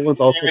that the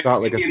Dolans also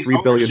got like a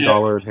 $3 billion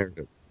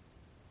inheritance.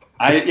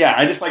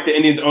 I just like the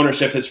Indians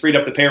ownership has freed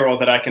up the payroll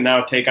that I can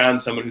now take on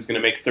someone who's going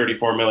to make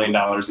 $34 million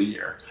a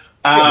year.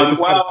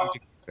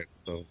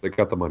 so they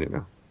got the money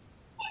now.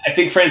 I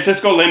think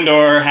Francisco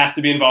Lindor has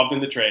to be involved in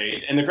the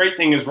trade. And the great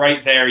thing is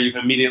right there, you've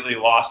immediately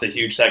lost a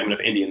huge segment of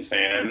Indians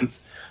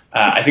fans.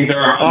 I think there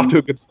are off to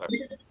a good start.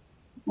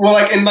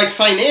 Well,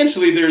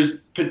 financially, there's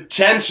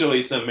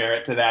potentially some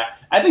merit to that.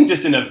 I think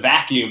just in a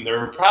vacuum, there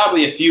are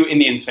probably a few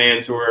Indians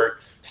fans who are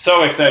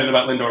so excited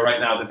about Lindor right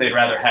now that they'd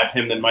rather have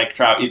him than Mike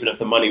Trout, even if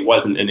the money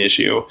wasn't an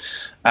issue.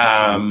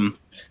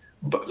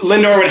 But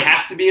Lindor would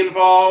have to be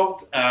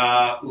involved.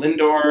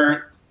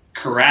 Lindor,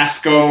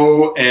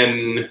 Carrasco,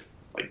 and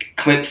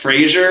Clint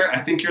Frazier.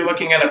 I think you're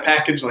looking at a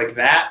package like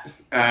that.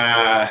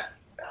 I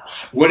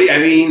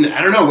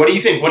don't know. What do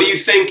you think? What do you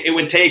think it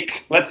would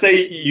take? Let's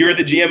say you're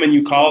the GM and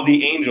you call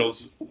the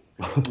Angels.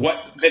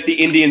 What that the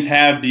Indians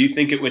have, do you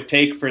think it would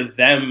take for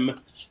them?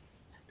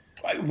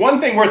 One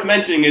thing worth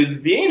mentioning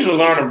is the Angels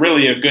aren't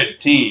really a good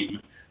team.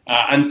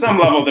 On some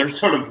level, they're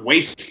sort of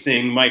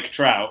wasting Mike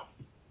Trout.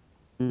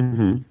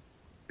 Mm-hmm.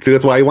 See,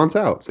 that's why he wants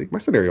out. See, my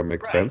scenario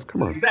makes sense.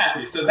 Come on.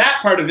 Exactly. So that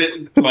part of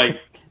it,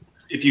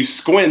 if you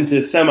squint,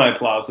 is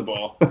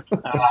semi-plausible.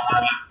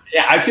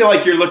 Yeah, I feel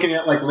like you're looking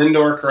at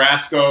Lindor,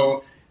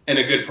 Carrasco, and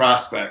a good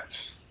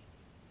prospect.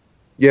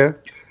 Yeah,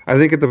 I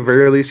think at the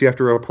very least you have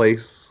to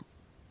replace.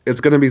 It's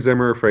going to be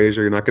Zimmer or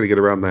Frazier. You're not going to get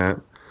around that.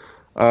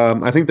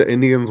 I think the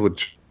Indians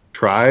would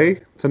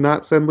try to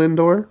not send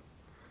Lindor.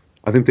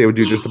 I think they would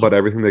do just about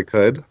everything they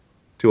could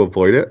to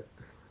avoid it.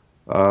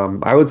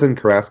 I would send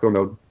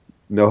Carrasco,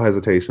 no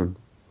hesitation.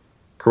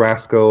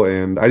 Carrasco,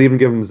 and I'd even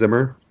give him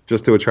Zimmer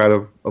just to try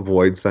to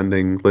avoid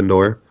sending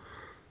Lindor.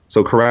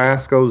 So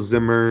Carrasco,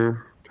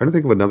 Zimmer. Trying to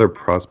think of another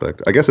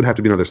prospect. I guess it'd have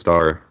to be another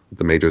star at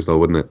the majors, though,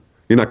 wouldn't it?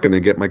 You're not going to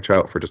get Mike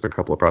Trout for just a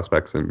couple of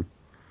prospects and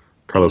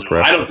Carlos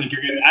Carrasco. I don't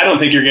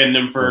think you're getting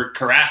him for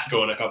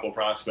Carrasco and a couple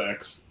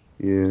prospects.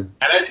 Yeah. And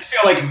I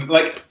feel like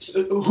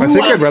who I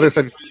think I'd rather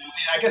send.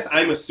 I guess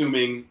I'm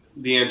assuming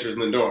the answer is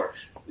Lindor.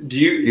 Do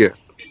you? Yeah.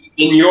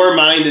 In your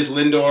mind, is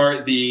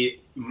Lindor the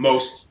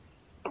most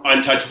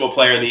untouchable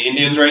player in the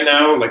Indians right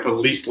now? Like the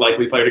least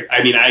likely player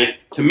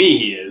to me,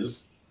 he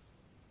is.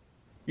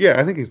 Yeah,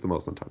 I think he's the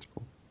most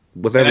untouchable.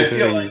 With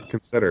everything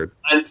considered.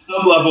 On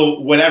some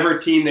level, whatever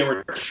team they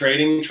were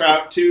trading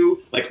Trout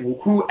to,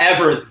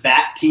 whoever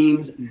that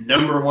team's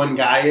number one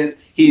guy is,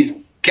 he's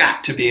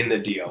got to be in the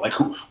deal.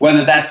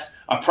 Whether that's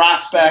a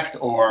prospect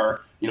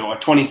or, a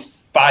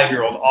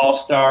 25-year-old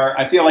all-star,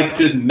 I feel like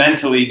just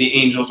mentally the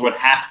Angels would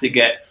have to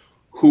get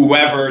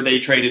whoever they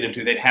traded him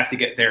to. They'd have to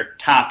get their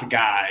top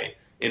guy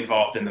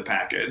involved in the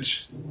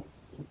package.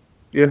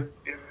 Yeah.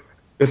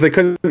 If they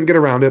couldn't get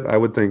around it, I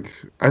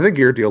think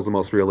your deal's the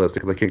most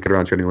realistic if they can't get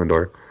around trading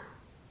Lindor.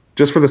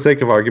 Just for the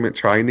sake of argument,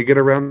 trying to get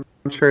around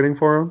trading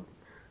for him.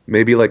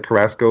 Maybe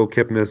Carrasco,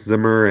 Kipnis,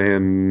 Zimmer,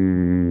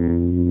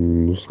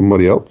 and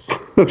somebody else.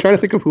 I'm trying to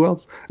think of who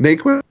else.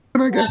 Naquin,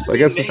 I guess. I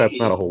guess that's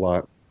not a whole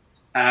lot.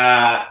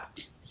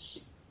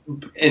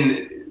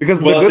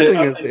 Because the good thing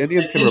is the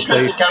Indians can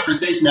replace.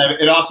 Conversation.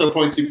 It also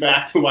points you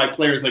back to why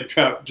players like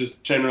Trout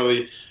just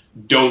generally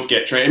don't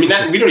get traded. We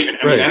don't even.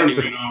 I don't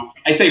even know.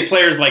 I say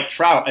players like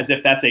Trout as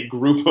if that's a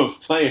group of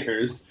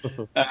players.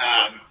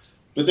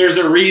 But there's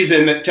a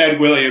reason that Ted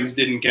Williams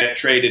didn't get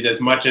traded as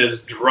much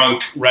as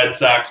drunk Red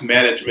Sox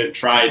management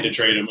tried to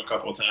trade him a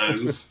couple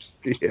times.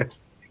 Yeah,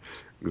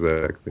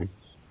 exactly.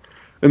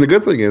 And the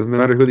good thing is, no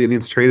matter who the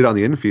Indians traded on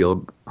the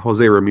infield,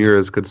 Jose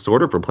Ramirez could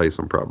sort of replace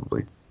him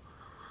probably.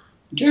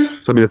 Yeah.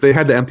 So if they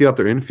had to empty out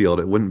their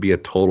infield, it wouldn't be a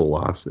total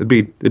loss. It'd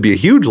be a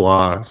huge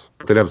loss,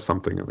 but they'd have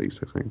something at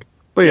least, I think.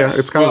 But yeah,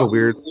 it's kind of a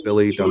weird,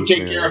 silly, dumb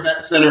take care of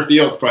that center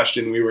field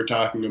question we were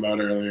talking about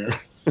earlier.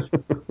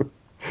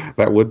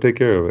 That would take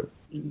care of it.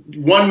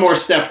 One more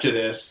step to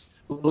this.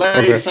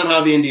 Let's say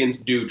somehow the Indians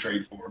do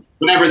trade for him,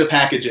 whatever the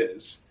package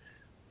is.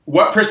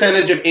 What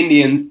percentage of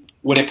Indians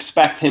would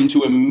expect him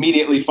to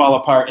immediately fall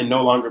apart and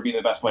no longer be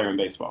the best player in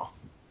baseball?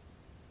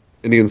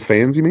 Indians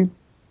fans, you mean?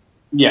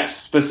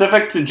 Yes.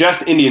 Specific to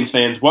just Indians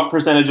fans, what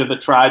percentage of the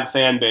Tribe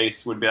fan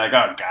base would be like,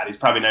 oh, God, he's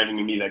probably not even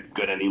going to be that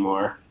good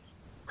anymore?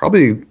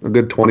 Probably a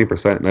good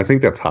 20%, and I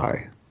think that's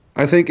high.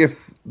 I think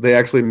if they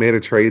actually made a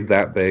trade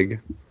that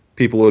big,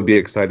 people would be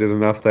excited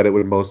enough that it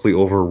would mostly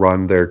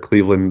overrun their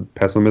Cleveland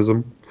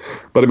pessimism.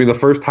 But, the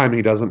first time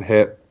he doesn't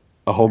hit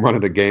a home run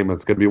in a game,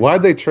 it's going to be,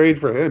 why'd they trade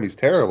for him? He's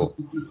terrible.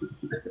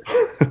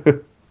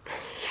 But,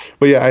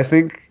 yeah, I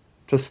think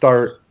to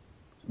start,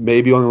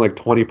 maybe only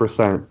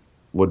 20%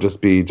 would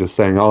just be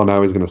saying, oh,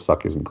 now he's going to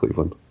suck. He's in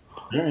Cleveland.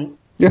 All right.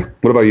 Yeah.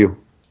 What about you?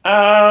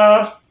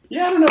 Yeah,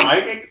 I don't know.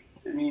 I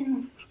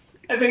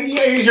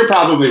think you're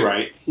probably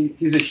right.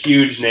 He's a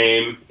huge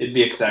name. It'd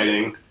be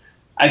exciting.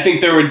 I think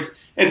there would,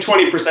 and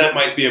 20%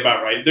 might be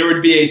about right. There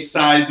would be a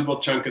sizable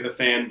chunk of the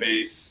fan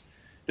base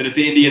that if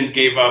the Indians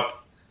gave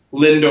up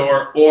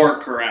Lindor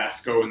or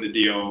Carrasco in the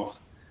deal,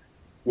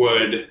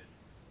 would,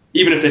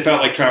 even if they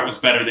felt like Trout was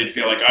better, they'd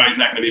feel like, oh, he's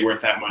not going to be worth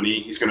that money.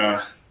 He's going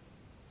to,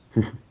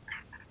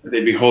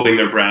 they'd be holding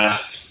their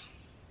breath.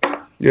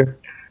 Yeah.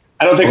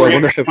 I don't think we're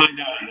going to find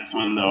out on this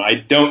one, though. I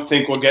don't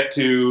think we'll get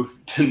to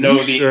know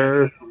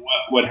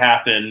what would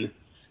happen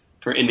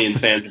for Indians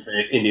fans if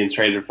the Indians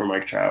traded for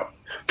Mike Trout.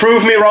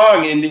 Prove me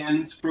wrong,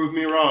 Indians. Prove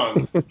me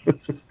wrong.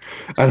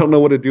 I don't know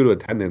what to do to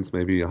attendance.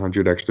 Maybe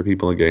 100 extra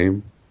people a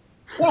game.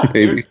 Yeah,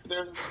 Maybe.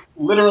 there's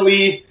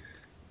literally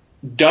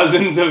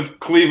dozens of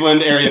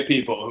Cleveland area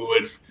people who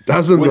wouldn't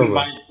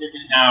buy a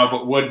ticket now,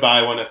 but would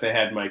buy one if they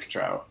had Mike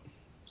Trout.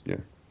 Yeah.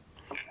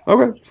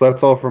 Okay, so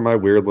that's all for my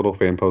weird little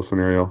fan post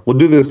scenario. We'll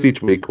do this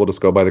each week. We'll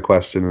just go by the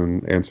question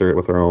and answer it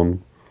with our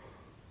own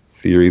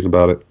theories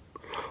about it.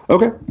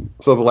 Okay,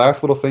 so the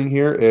last little thing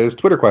here is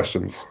Twitter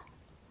questions.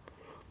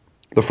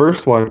 The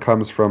first one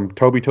comes from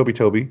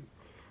Toby,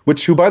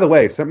 which, who, by the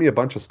way, sent me a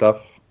bunch of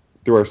stuff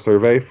through our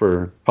survey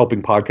for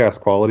helping podcast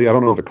quality. I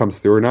don't know if it comes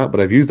through or not,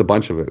 but I've used a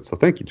bunch of it, so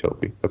thank you,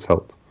 Toby. That's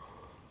helped.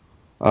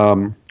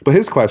 But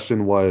his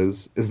question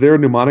was, is there a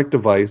mnemonic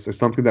device or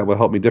something that will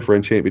help me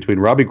differentiate between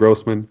Robbie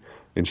Grossman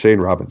and Shane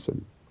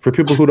Robinson? For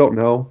people who don't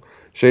know,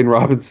 Shane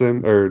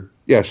Robinson and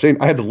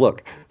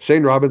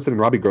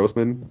Robbie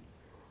Grossman,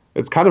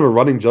 it's kind of a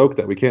running joke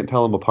that we can't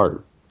tell them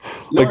apart.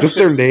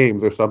 Their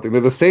names or something. They're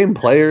the same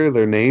player.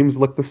 Their names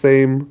look the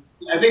same.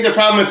 I think the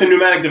problem with the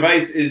pneumatic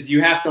device is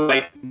you have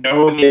to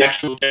know the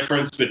actual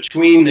difference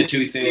between the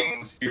two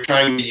things. You're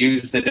trying to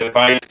use the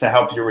device to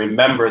help you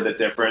remember the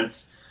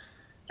difference.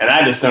 And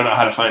I just don't know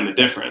how to find the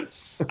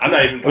difference. I'm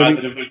not even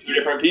positive they're two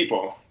different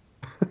people.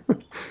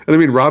 And I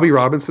mean, Robbie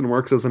Robinson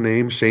works as a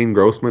name. Shane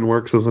Grossman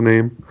works as a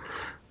name.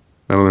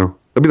 I don't know.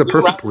 That'd be the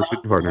perfect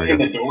platoon partner, I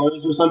guess. The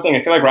Doors or something?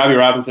 I feel like Robbie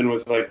Robinson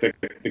was the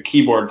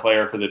keyboard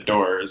player for the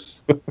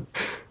Doors.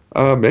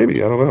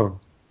 Maybe. I don't know.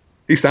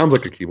 He sounds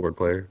like a keyboard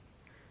player.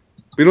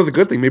 But the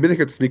good thing, maybe they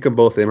could sneak them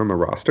both in on the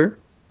roster.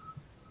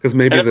 Because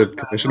maybe the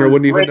commissioner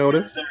wouldn't even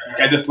notice.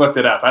 I just looked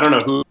it up. I don't know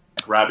who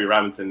Robbie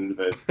Robinson,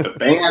 the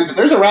band.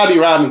 There's a Robbie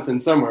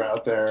Robinson somewhere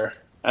out there.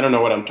 I don't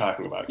know what I'm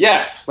talking about.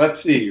 Yes, let's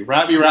see.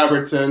 Robbie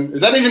Robertson. Is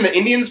that even the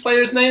Indians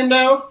player's name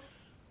now?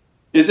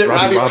 Is it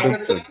Robbie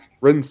Robinson?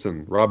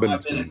 Robinson. Robbie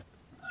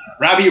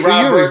so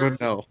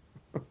Robert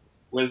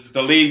was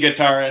the lead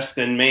guitarist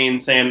and main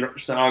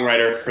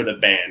songwriter for the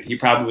band. He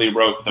probably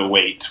wrote The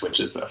Wait, which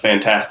is a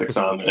fantastic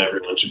song that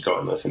everyone should go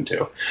and listen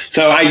to.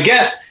 So I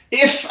guess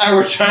if I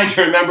were trying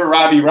to remember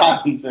Robbie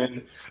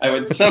Robinson, I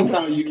would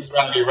somehow use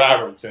Robbie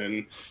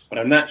Robertson, but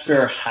I'm not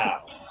sure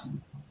how.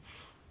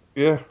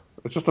 Yeah,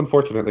 it's just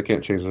unfortunate they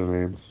can't change their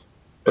names.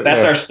 But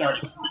that's our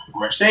starting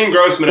point. Shane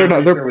Grossman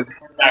was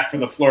quarterback for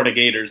the Florida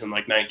Gators in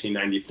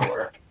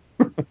 1994.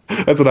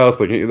 That's what I was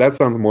thinking. That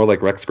sounds more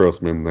like Rex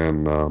Grossman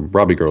than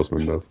Robbie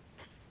Grossman does.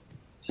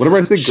 Whenever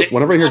I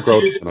hear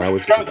Grossman, I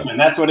always Grossman.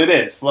 That's what it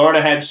is.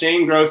 Florida had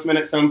Shane Grossman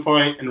at some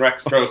point and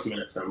Rex Grossman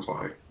at some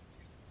point.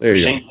 There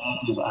you go.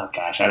 Oh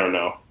gosh, I don't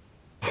know.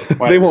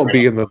 They won't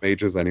be in the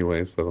majors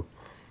anyway, so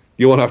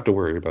you won't have to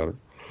worry about it.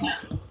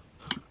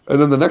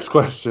 And then the next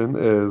question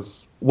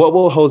is, what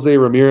will Jose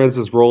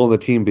Ramirez's role in the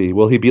team be?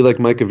 Will he be like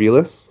Mike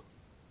Aviles?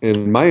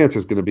 And my answer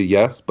is going to be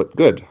yes, but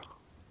good.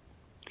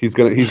 He's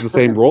the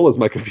same role as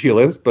Mike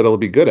Aviles, but he'll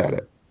be good at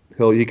it.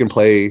 He can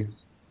play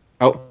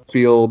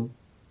outfield,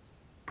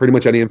 pretty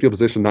much any infield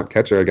position, not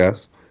catcher, I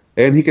guess.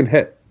 And he can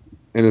hit.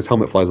 And his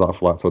helmet flies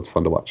off a lot, so it's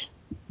fun to watch.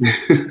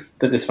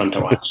 That is fun to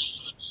watch.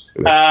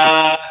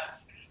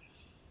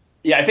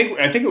 Yeah, I think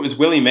it was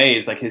Willie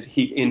Mays.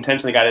 He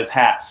intentionally got his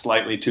hat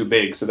slightly too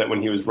big so that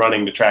when he was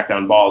running to track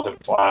down balls, it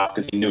would fly off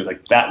because he knew it was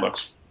that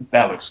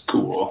looks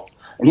cool.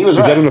 And he was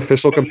Is that an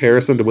official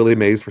comparison to Willie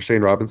Mays for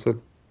Shane Robinson?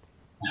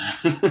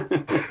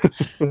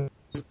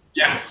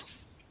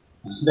 Yes.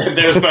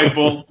 There's my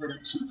bold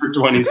prediction for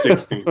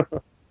 2016.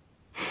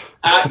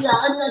 I think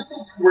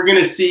we're going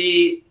to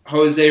see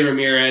Jose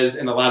Ramirez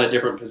in a lot of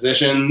different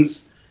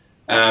positions.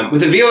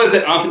 With Aviles,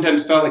 it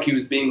oftentimes felt like he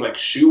was being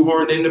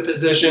shoehorned into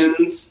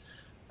positions.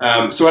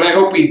 So what I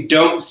hope we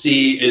don't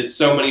see is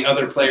so many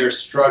other players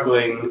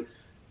struggling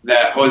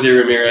that Jose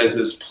Ramirez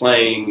is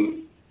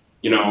playing,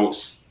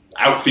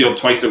 outfield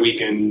twice a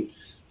week and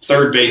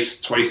third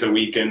base twice a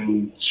week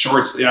and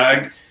shorts.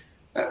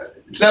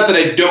 It's not that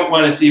I don't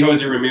want to see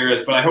Jose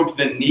Ramirez, but I hope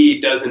the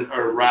need doesn't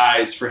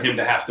arise for him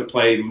to have to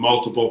play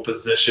multiple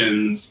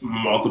positions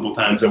multiple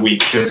times a week,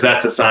 because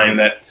that's a sign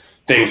that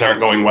things aren't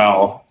going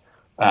well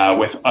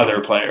with other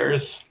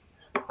players.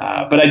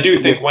 But I do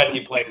think when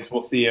he plays,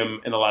 we'll see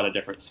him in a lot of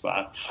different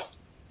spots.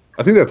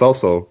 I think that's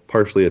also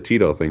partially a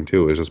Tito thing,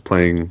 too, is just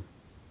playing.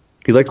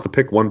 He likes to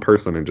pick one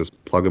person and just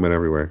plug him in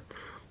everywhere.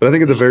 But I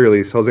think at the very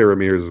least, Jose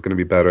Ramirez is going to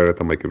be better at it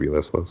than Mike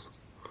Aviles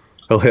was.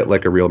 He'll hit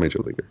like a real major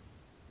leaguer.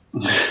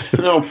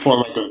 No, poor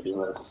Mike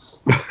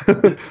Aviles.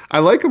 I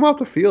like him off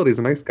the field. He's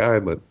a nice guy,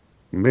 but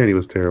man, he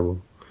was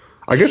terrible.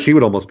 I guess he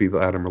would almost be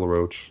the Adam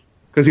LaRoche.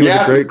 Because he was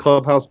a great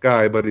clubhouse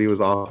guy, but he was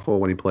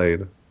awful when he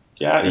played.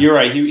 Yeah, you're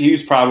right. He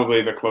was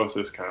probably the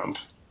closest comp.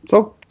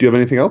 So, do you have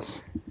anything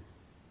else?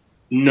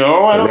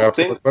 No, I don't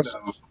think so.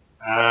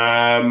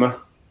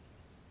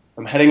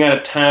 I'm heading out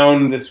of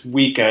town this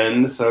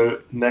weekend, so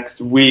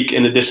next week,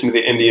 in addition to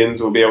the Indians,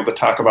 we'll be able to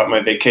talk about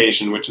my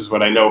vacation, which is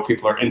what I know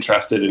people are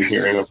interested in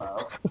hearing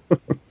about.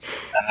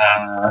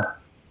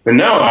 But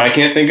no, I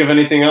can't think of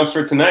anything else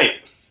for tonight.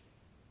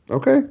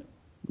 Okay.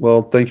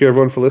 Well, thank you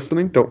everyone for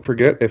listening. Don't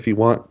forget, if you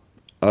want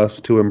us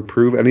to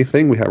improve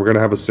anything, we're going to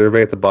have a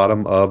survey at the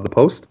bottom of the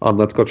post on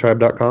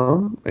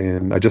letsgotribe.com.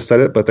 And I just said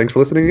it, but thanks for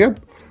listening again.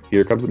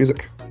 Here comes the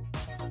music.